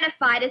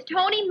identified as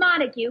Tony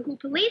Montague, who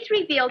police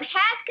revealed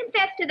has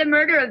confessed to the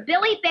murder of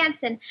Billy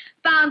Benson,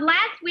 found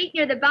last week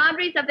near the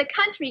boundaries of the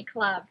country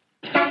club.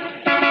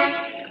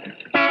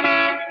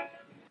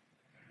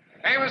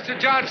 Hey, Mr.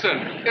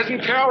 Johnson,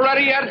 isn't Carol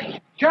ready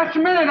yet? Just a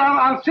minute.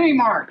 I'll see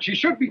Mark. She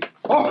should be...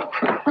 Oh.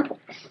 Hi,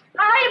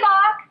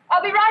 Mark.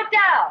 I'll be right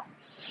down.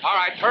 All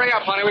right, hurry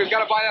up, honey. We've got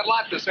to buy that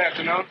lot this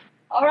afternoon.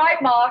 All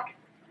right, Mark.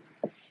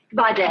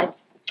 Goodbye, Dad.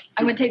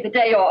 I'm going to take the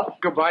day off.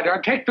 Goodbye,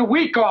 Dad. Take the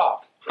week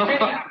off.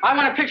 I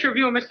want a picture of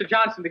you and Mr.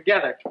 Johnson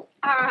together. All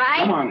right.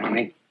 Come on,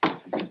 honey.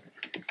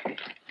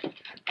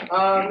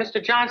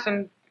 Mr.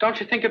 Johnson, don't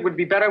you think it would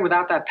be better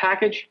without that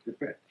package?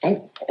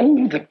 Oh,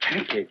 the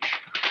package.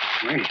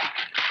 Wait.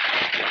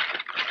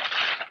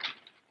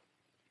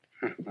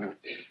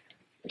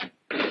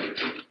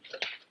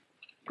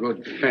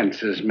 Good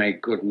fences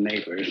make good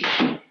neighbors.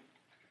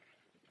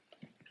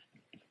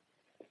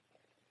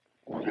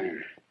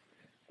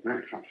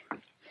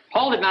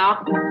 Hold it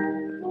now.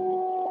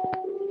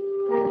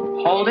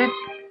 Hold it.